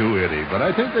that too, Eddie. But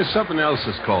I think there's something else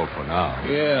that's called for now.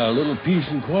 Yeah, a little peace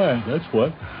and quiet, that's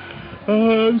what.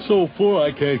 I'm so full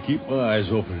I can't keep my eyes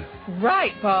open.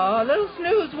 Right, Pa. A little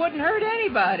snooze wouldn't hurt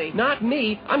anybody. Not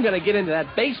me. I'm going to get into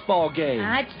that baseball game.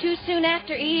 It's too soon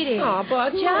after eating. Oh,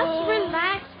 but Just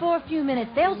relax for a few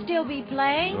minutes. They'll still be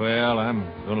playing. Well, I'm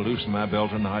going to loosen my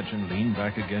belt a notch and lean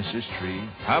back against this tree.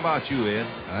 How about you, Ed?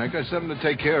 I got something to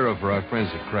take care of for our friends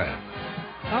at Kraft.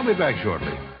 I'll be back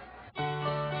shortly.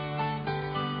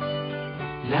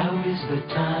 Now is the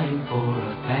time for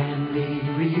a family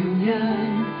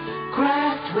reunion.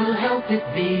 Kraft will help it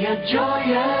be a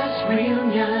joyous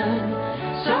reunion.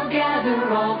 So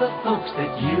gather all the folks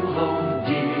that you hold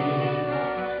dear.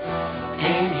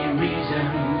 Any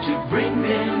reason to bring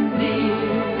them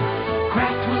near.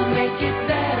 Kraft will make it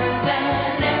better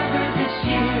than ever this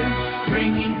year.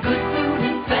 Bringing good food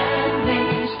and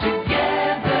families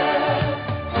together.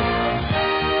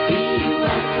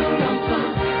 E-U-F-O-O-O,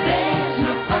 there's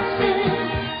no fussing.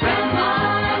 Grandma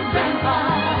and Grandpa,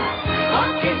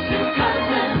 uncles and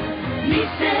cousins,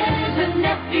 nieces and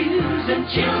nephews and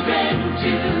children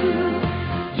too.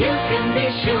 You can be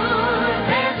sure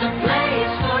there's a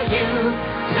place for you.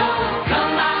 So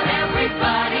come out,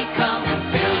 everybody, come and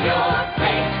fill your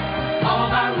plate.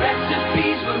 All our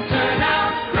recipes will turn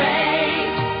out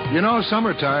great. You know,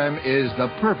 summertime is the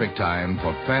perfect time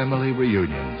for family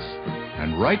reunions.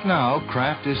 And right now,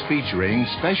 Kraft is featuring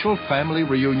special family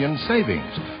reunion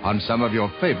savings on some of your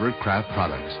favorite Kraft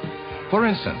products. For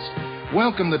instance,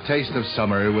 welcome the taste of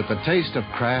summer with the taste of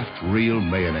Kraft Real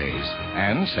Mayonnaise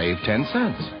and save 10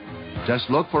 cents. Just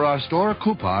look for our store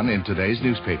coupon in today's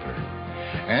newspaper.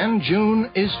 And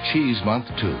June is Cheese Month,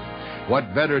 too.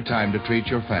 What better time to treat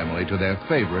your family to their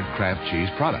favorite Kraft cheese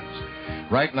products?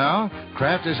 Right now,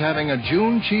 Kraft is having a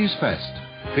June Cheese Fest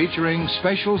featuring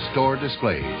special store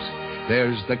displays.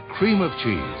 There's the cream of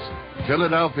cheese,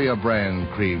 Philadelphia brand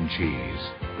cream cheese,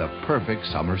 the perfect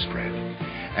summer spread,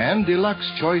 and deluxe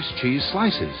choice cheese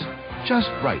slices, just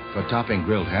right for topping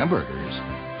grilled hamburgers.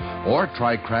 Or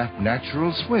try Kraft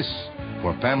Natural Swiss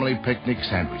for family picnic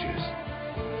sandwiches.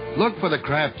 Look for the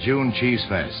Kraft June Cheese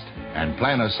Fest and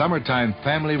plan a summertime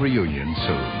family reunion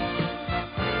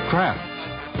soon.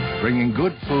 Kraft, bringing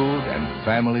good food and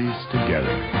families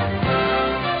together.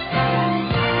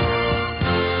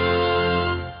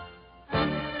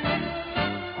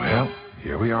 Well,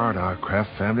 here we are at our Kraft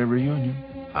family reunion.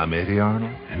 I'm Eddie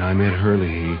Arnold. And I'm Ed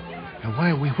Hurley. And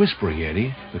why are we whispering,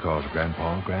 Eddie? Because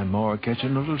Grandpa and Grandma are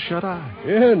catching a little shut-eye.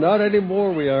 Yeah, not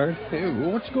anymore we aren't. Hey,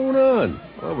 what's going on?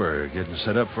 Well, we're getting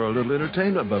set up for a little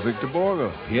entertainment by Victor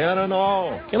Borgo. Piano and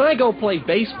all. Can I go play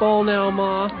baseball now,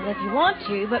 Ma? Well, if you want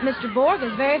to, but Mr. Borg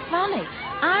is very funny.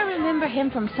 I remember him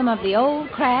from some of the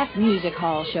old Kraft music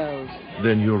hall shows.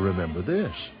 Then you'll remember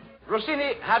this.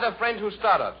 Rossini had a friend who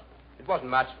stuttered. It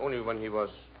wasn't much, only when he was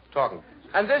talking.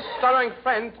 And this stuttering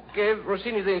friend gave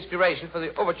Rossini the inspiration for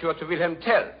the overture to Wilhelm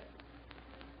Tell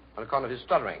on account of his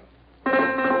stuttering. But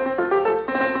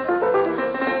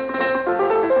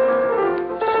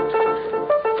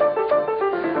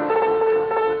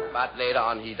later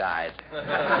on he died.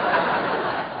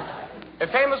 A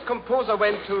famous composer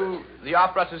went to the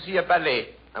opera to see a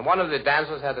ballet, and one of the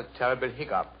dancers had a terrible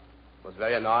hiccup. It was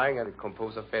very annoying, and the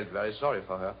composer felt very sorry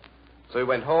for her. So he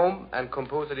went home and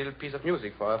composed a little piece of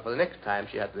music for her for the next time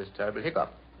she had this terrible hiccup.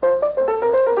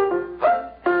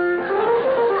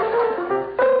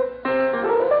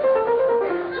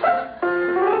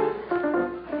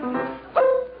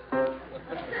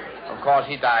 Of course,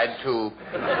 he died, too.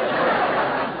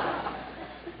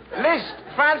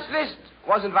 Franz Liszt,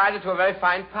 was invited to a very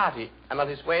fine party, and on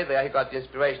his way there he got the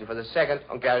inspiration for the second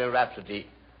Hungarian Rhapsody,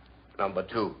 number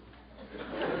 2.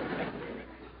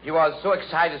 He was so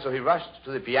excited, so he rushed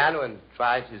to the piano and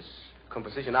tried his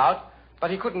composition out.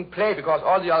 But he couldn't play because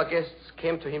all the other guests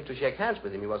came to him to shake hands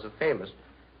with him. He was so famous.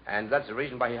 And that's the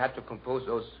reason why he had to compose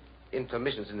those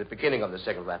intermissions in the beginning of the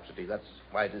second Rhapsody. That's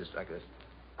why it is like this.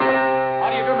 How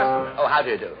do you do, Mr. Oh, how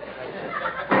do you do?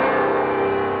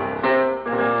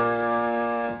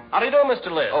 How do you do, Mr.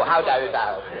 Liz? Oh, how do you do?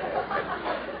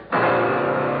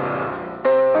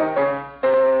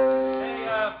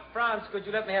 Franz, could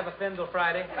you let me have a fin till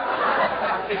Friday?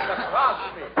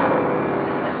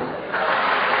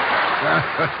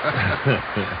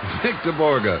 Victor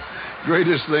Borga,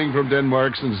 greatest thing from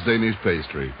Denmark since Danish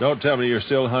pastry. Don't tell me you're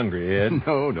still hungry, Ed.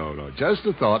 No. Just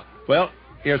a thought. Well,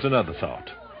 here's another thought.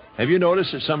 Have you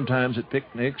noticed that sometimes at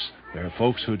picnics, there are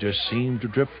folks who just seem to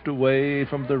drift away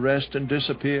from the rest and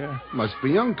disappear? Must be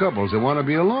young couples that want to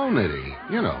be alone, Eddie.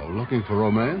 You know, looking for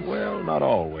romance. Well, not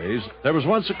always. There was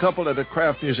once a couple at a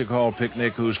Kraft Music Hall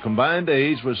picnic whose combined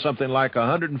age was something like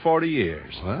 140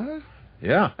 years. What?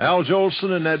 Yeah, Al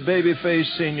Jolson and that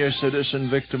baby-faced senior citizen,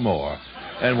 Victor Moore.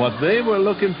 And what they were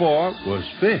looking for was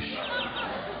fish.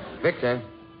 Victor,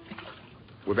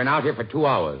 we've been out here for 2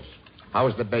 hours.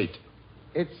 How's the bait?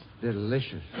 It's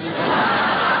delicious.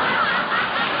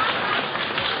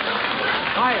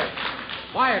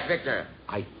 Quiet, Victor.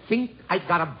 I think I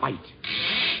got a bite.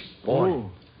 Boy,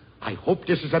 ooh. I hope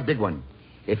this is a big one.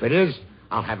 If it is,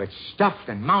 I'll have it stuffed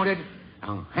and mounted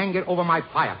and hang it over my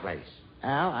fireplace.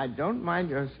 Al, I don't mind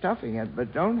your stuffing it,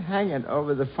 but don't hang it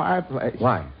over the fireplace.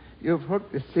 Why? You've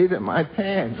hooked the seat of my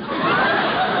pants.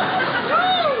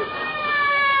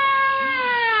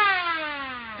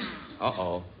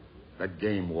 Uh-oh. The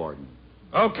game warden.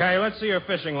 Okay, let's see your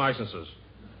fishing licenses.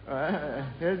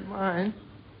 Here's mine.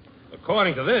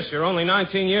 According to this, you're only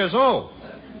 19 years old.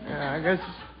 Yeah, I guess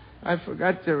I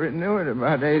forgot to renew it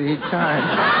about 80 times.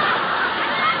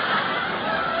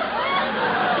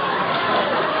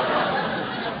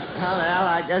 Well, Al,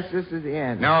 I guess this is the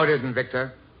end. No, it isn't,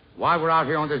 Victor. While we're out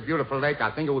here on this beautiful lake,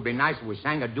 I think it would be nice if we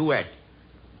sang a duet.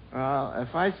 Well,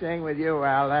 if I sing with you,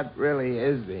 Al, that really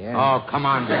is the end. Oh, come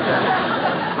on, Victor.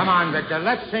 Come on, Victor.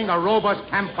 Let's sing a robust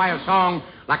campfire song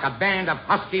like a band of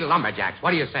husky lumberjacks.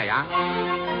 What do you say, huh?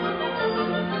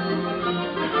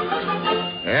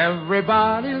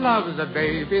 Everybody loves a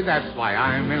baby. That's why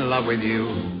I'm in love with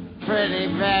you. Pretty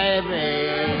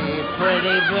baby,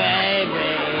 pretty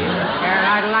baby. And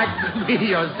I'd like to be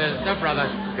your sister, brother,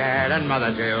 dad, and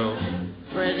mother, too.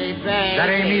 Pretty baby. That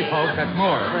ain't me, folks. That's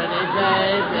more. Pretty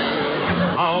baby.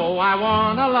 Oh, I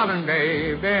want a loving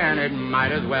baby, and it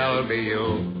might as well be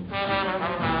you.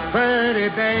 Pretty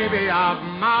baby of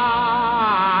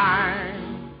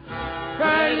mine.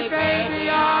 Pretty baby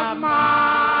of mine.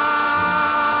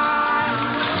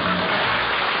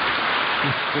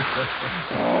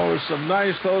 Oh, there's some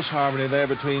nice close harmony there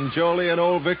between Jolie and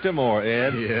old Victor Moore,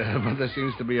 Ed. Yeah, but there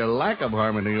seems to be a lack of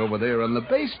harmony over there on the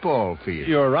baseball field.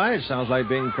 You're right. Sounds like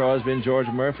Bing Crosby and George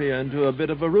Murphy into a bit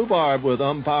of a rhubarb with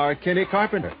umpire Kenny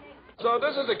Carpenter. So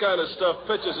this is the kind of stuff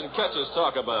pitchers and catchers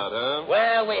talk about, huh?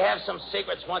 Well, we have some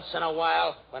secrets once in a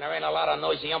while when there ain't a lot of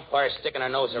noisy umpires sticking their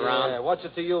nose around. Yeah, what's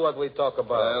it to you what we talk about?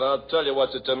 Well, I'll tell you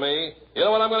what's it to me. You know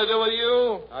what I'm going to do with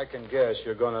you? I can guess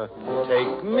you're going to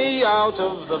take me out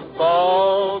of the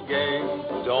ball game.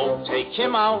 Don't take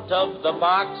him out of the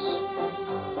box.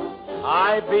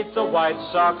 I beat the White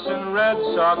Sox and Red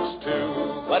Sox,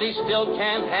 too. But he still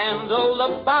can't handle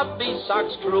the Bobby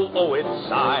Sox crew. Oh, it's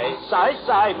sigh, sigh,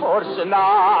 sigh for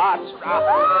Sinatra.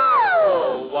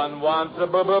 Oh, one wants a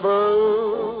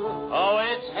boo-boo-boo. Oh,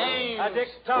 it's Haynes. Dick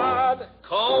Todd.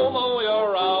 Como,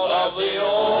 you're out of the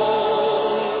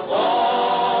old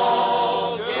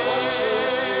ball game.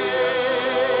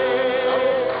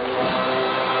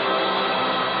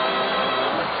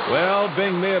 Well,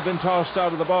 Bing may have been tossed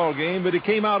out of the ball game, but he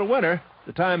came out a winner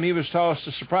the time he was tossed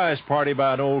a surprise party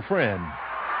by an old friend.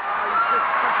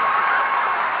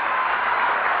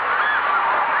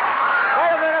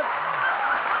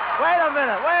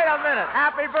 Wait a minute.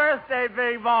 Happy birthday,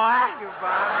 big boy. Thank you,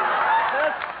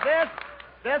 Bob.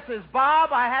 This is Bob.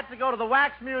 I had to go to the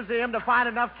Wax Museum to find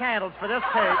enough candles for this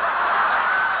cake.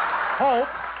 Hope.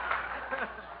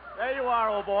 There you are,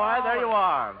 old boy. There you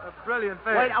are. That's brilliant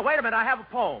thing. Wait a minute. I have a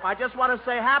poem. I just want to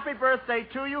say happy birthday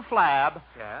to you, Flab.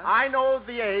 Yeah? I know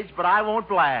the age, but I won't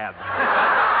blab.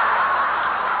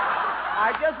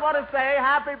 I just want to say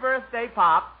happy birthday,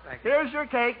 Pop. Thank you. Here's your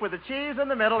cake with the cheese in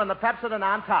the middle and the Pepsodent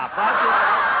on top. That's it.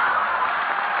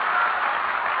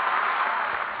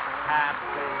 Happy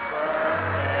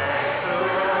birthday to you.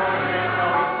 He's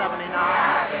 79.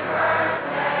 Happy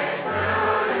birthday to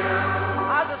you.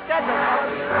 How's the schedule?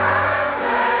 Happy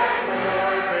birthday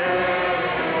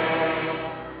to you.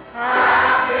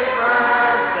 Happy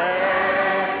birthday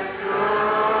to you.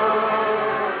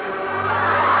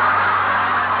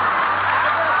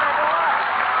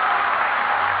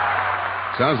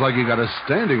 Sounds like you got a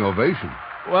standing ovation.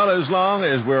 Well, as long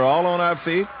as we're all on our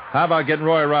feet, how about getting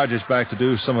Roy Rogers back to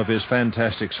do some of his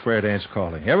fantastic square dance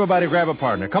calling? Everybody grab a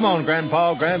partner. Come on,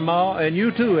 Grandpa, Grandma, and you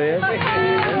too, Ed.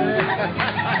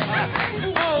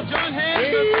 Oh, join hands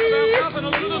with yourself and a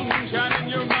little moonshine in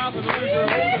your mouth and lose your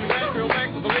hold and back real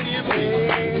back with the lady in the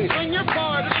swing your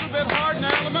part a little bit hard and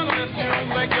elemental. That's your own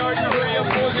backyard. You're hurry up,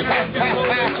 boys, and you're getting low.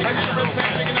 You get your breath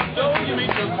back, picking up dough. You meet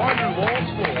your partner, walls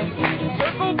full.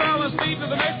 Circle, balance, feet to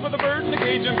the neck with a bird in the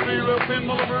cage and three real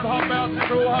pinball. The bird hop out and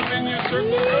throw, hop in, you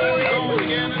circle, go. He goes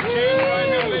again and change right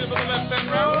hand, lady with the left hand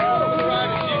round, with the right,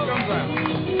 and she comes out.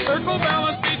 Circle,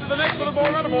 balance, feet to the neck with a boy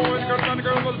around a boy, and a girl around a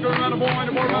girl, with a girl around a boy, and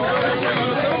a boy around a girl, and a girl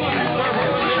around a girl,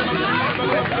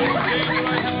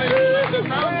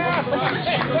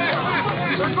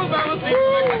 circle, balance, feet to the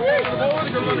neck with a boy, and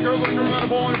a girl around a girl, with a girl around a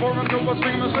boy, and a boy around a girl,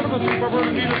 swing them a cinema, super bird,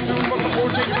 and need a tune, but the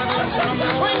four change right hand,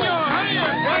 swing your hand.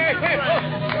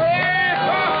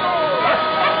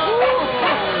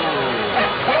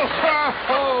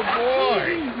 Oh, boy.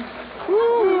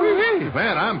 Ooh,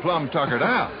 man, I'm plumb tuckered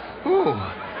out. Ooh.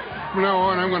 From now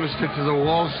on, I'm going to stick to the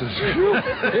waltzes.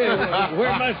 Where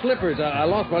are my slippers? I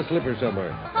lost my slippers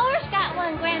somewhere. Homer's got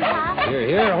one, Grandpa.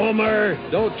 Here, Homer.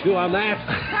 Don't chew on that.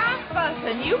 Stop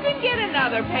fussing. You can get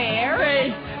another pair.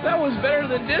 Hey, that was better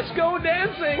than disco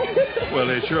dancing. Well,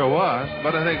 it sure was,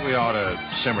 but I think we ought to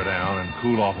simmer down and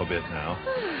cool off a bit now.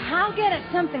 I'll get us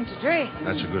something to drink.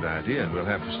 That's a good idea, and we'll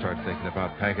have to start thinking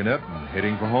about packing up and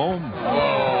heading for home.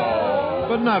 Oh.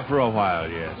 But not for a while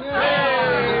yet.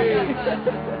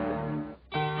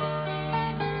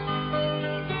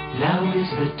 Now is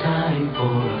the time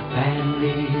for a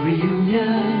family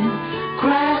reunion.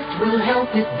 Kraft will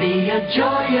help it be a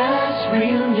joyous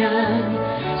reunion.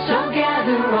 So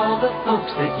gather all the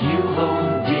folks that you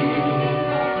hold dear.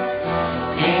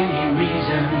 Any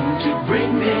reason to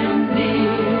bring them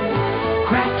near.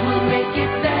 Kraft will make it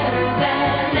better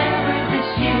than ever this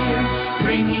year.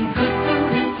 Bringing good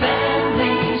food and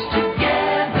families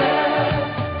together.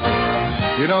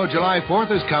 You know, July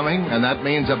 4th is coming, and that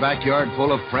means a backyard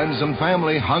full of friends and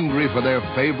family hungry for their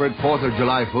favorite 4th of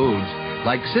July foods,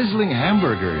 like sizzling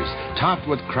hamburgers topped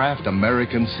with Kraft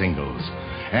American singles.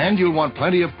 And you'll want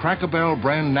plenty of Cracker Barrel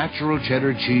brand natural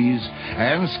cheddar cheese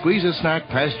and squeeze-a-snack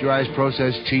pasteurized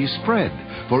processed cheese spread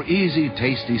for easy,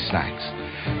 tasty snacks.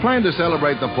 Plan to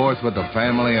celebrate the 4th with the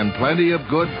family and plenty of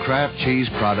good Kraft cheese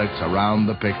products around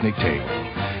the picnic table.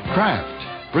 Kraft,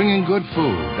 bringing good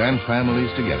food and families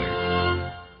together.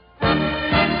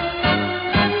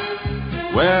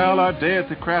 Well, our day at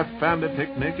the Kraft family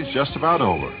picnic is just about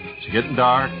over. It's getting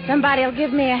dark. Somebody'll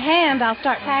give me a hand. I'll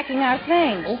start packing our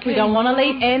things. Okay. We don't want to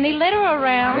leave any litter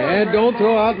around. And don't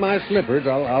throw out my slippers.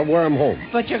 I'll wear them home.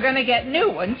 But you're going to get new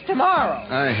ones tomorrow.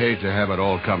 I hate to have it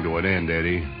all come to an end,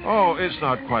 Eddie. Oh, it's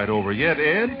not quite over yet,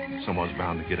 Ed. Someone's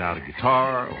bound to get out a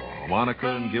guitar or a harmonica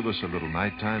and give us a little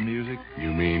nighttime music.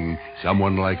 You mean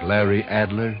someone like Larry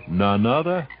Adler? None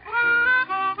other.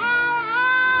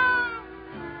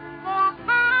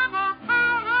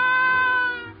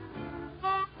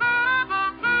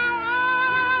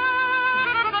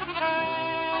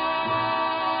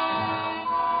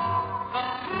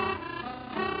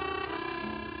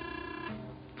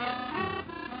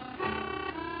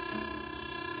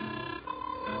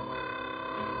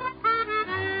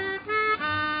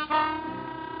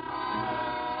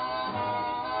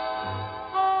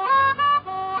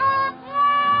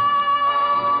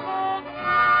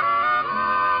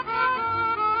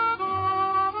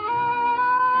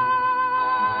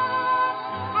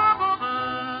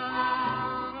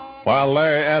 While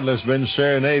Larry Adler's been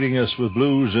serenading us with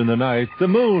blues in the night, the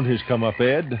moon has come up,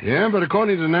 Ed. Yeah, but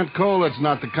according to Nat Cole, it's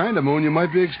not the kind of moon you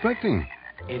might be expecting.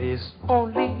 It is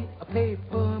only a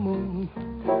paper moon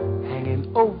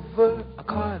hanging over a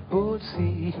cardboard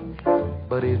sea.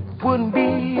 But it wouldn't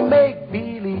be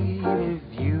make-believe if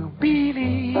you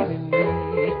believe in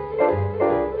me.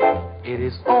 It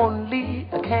is only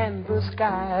a canvas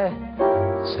sky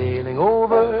sailing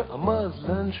over a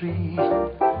muslin tree.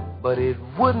 But it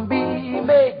wouldn't be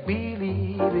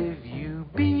make-believe if you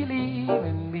believe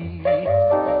in me.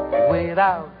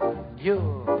 Without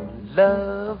your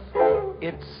love,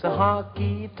 it's a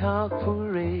honky-tonk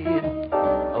parade.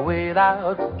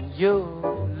 Without your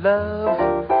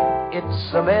love,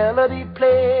 it's a melody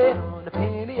played on the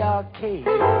penny arcade.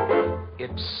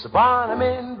 It's a Barnum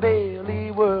and Bailey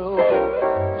world,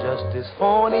 just as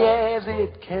phony as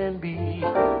it can be.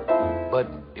 But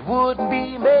it wouldn't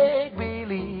be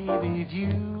make-believe if you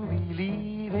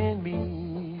believe in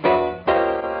me.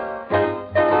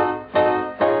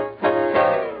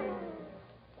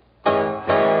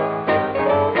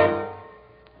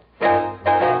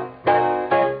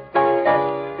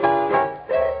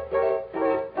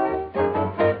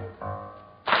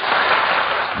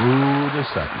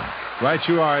 Right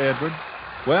you are, Edward.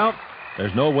 Well,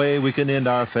 there's no way we can end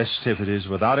our festivities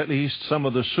without at least some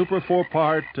of the super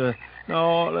 4-part,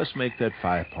 let's make that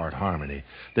 5-part harmony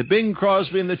that Bing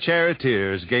Crosby and the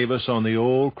Charioteers gave us on the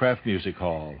old Kraft Music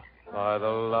Hall. By the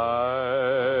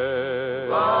light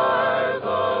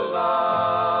of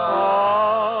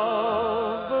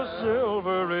the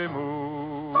silvery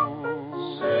moon,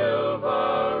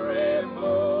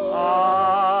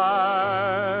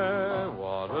 I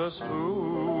want a spoon.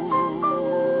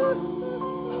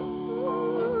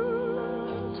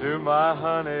 To my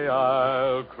honey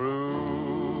I'll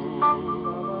cruise,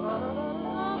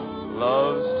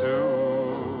 love's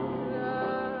tune,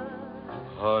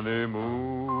 honeymoon.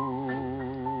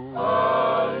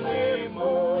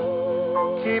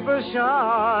 Keep a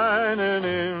shining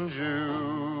in June.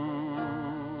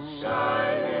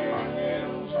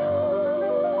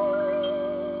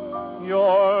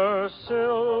 Your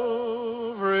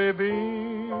silvery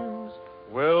beams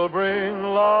will bring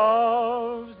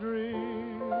love's dreams.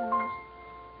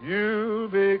 You'll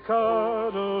be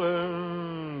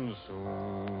cuddling soon.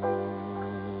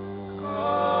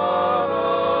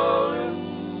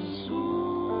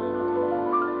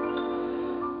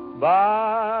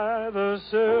 By the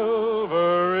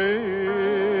silvery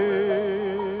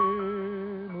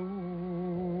moon.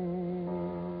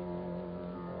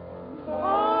 By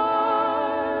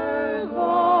the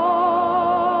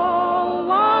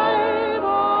light of the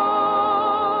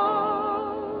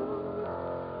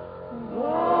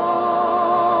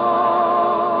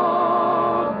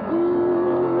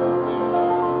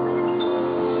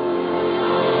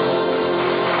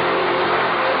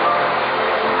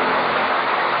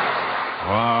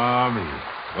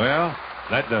Well,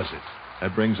 that does it.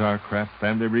 That brings our Kraft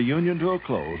family reunion to a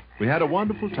close. We had a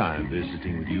wonderful time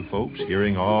visiting with you folks,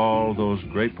 hearing all those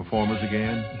great performers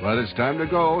again. Well, it's time to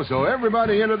go, so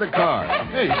everybody into the car.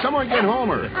 Hey, someone get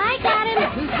Homer. I got him.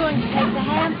 Who's going to take the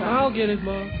hamper? I'll get it,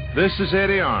 Mom. This is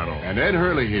Eddie Arnold. And Ed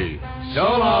Hurley. So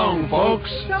long, folks.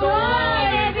 So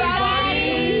long,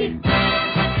 everybody.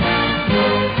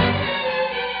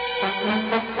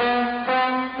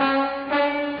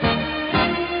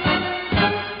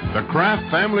 The Kraft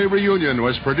Family Reunion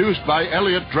was produced by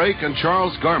Elliot Drake and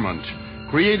Charles Garment.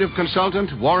 Creative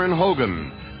consultant Warren Hogan.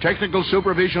 Technical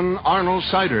supervision Arnold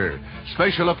Sider.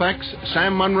 Special effects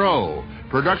Sam Monroe.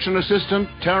 Production assistant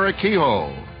Tara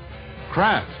Kehoe.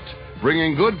 Kraft,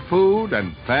 bringing good food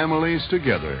and families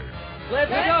together. Let's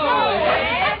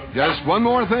go! Just one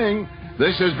more thing.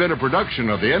 This has been a production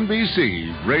of the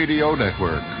NBC Radio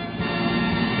Network.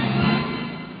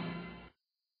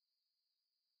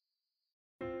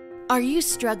 Are you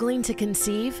struggling to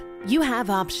conceive? You have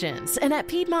options, and at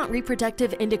Piedmont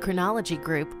Reproductive Endocrinology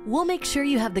Group, we'll make sure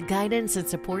you have the guidance and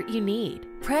support you need.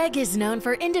 PREG is known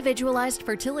for individualized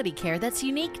fertility care that's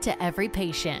unique to every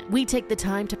patient. We take the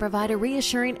time to provide a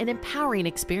reassuring and empowering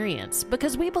experience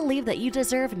because we believe that you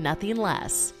deserve nothing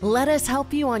less. Let us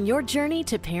help you on your journey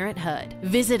to parenthood.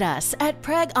 Visit us at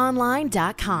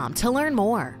pregonline.com to learn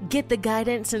more. Get the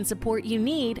guidance and support you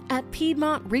need at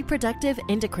Piedmont Reproductive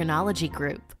Endocrinology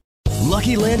Group.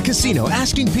 Lucky Land Casino,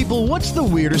 asking people, what's the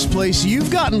weirdest place you've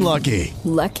gotten lucky?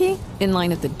 Lucky? In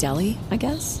line at the deli, I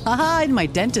guess? Aha, in my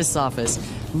dentist's office.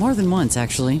 More than once,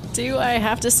 actually. Do I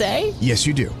have to say? Yes,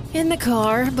 you do. In the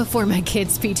car before my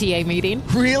kids' PTA meeting.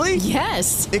 Really?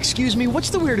 Yes. Excuse me, what's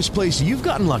the weirdest place you've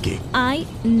gotten lucky? I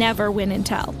never win and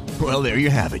tell. Well, there you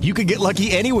have it. You can get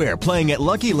lucky anywhere, playing at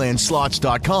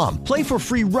LuckyLandSlots.com. Play for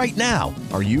free right now.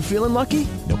 Are you feeling lucky?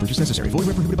 No purchase necessary. Void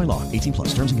where prohibited by law. 18 plus.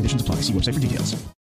 Terms and conditions apply. See website for details.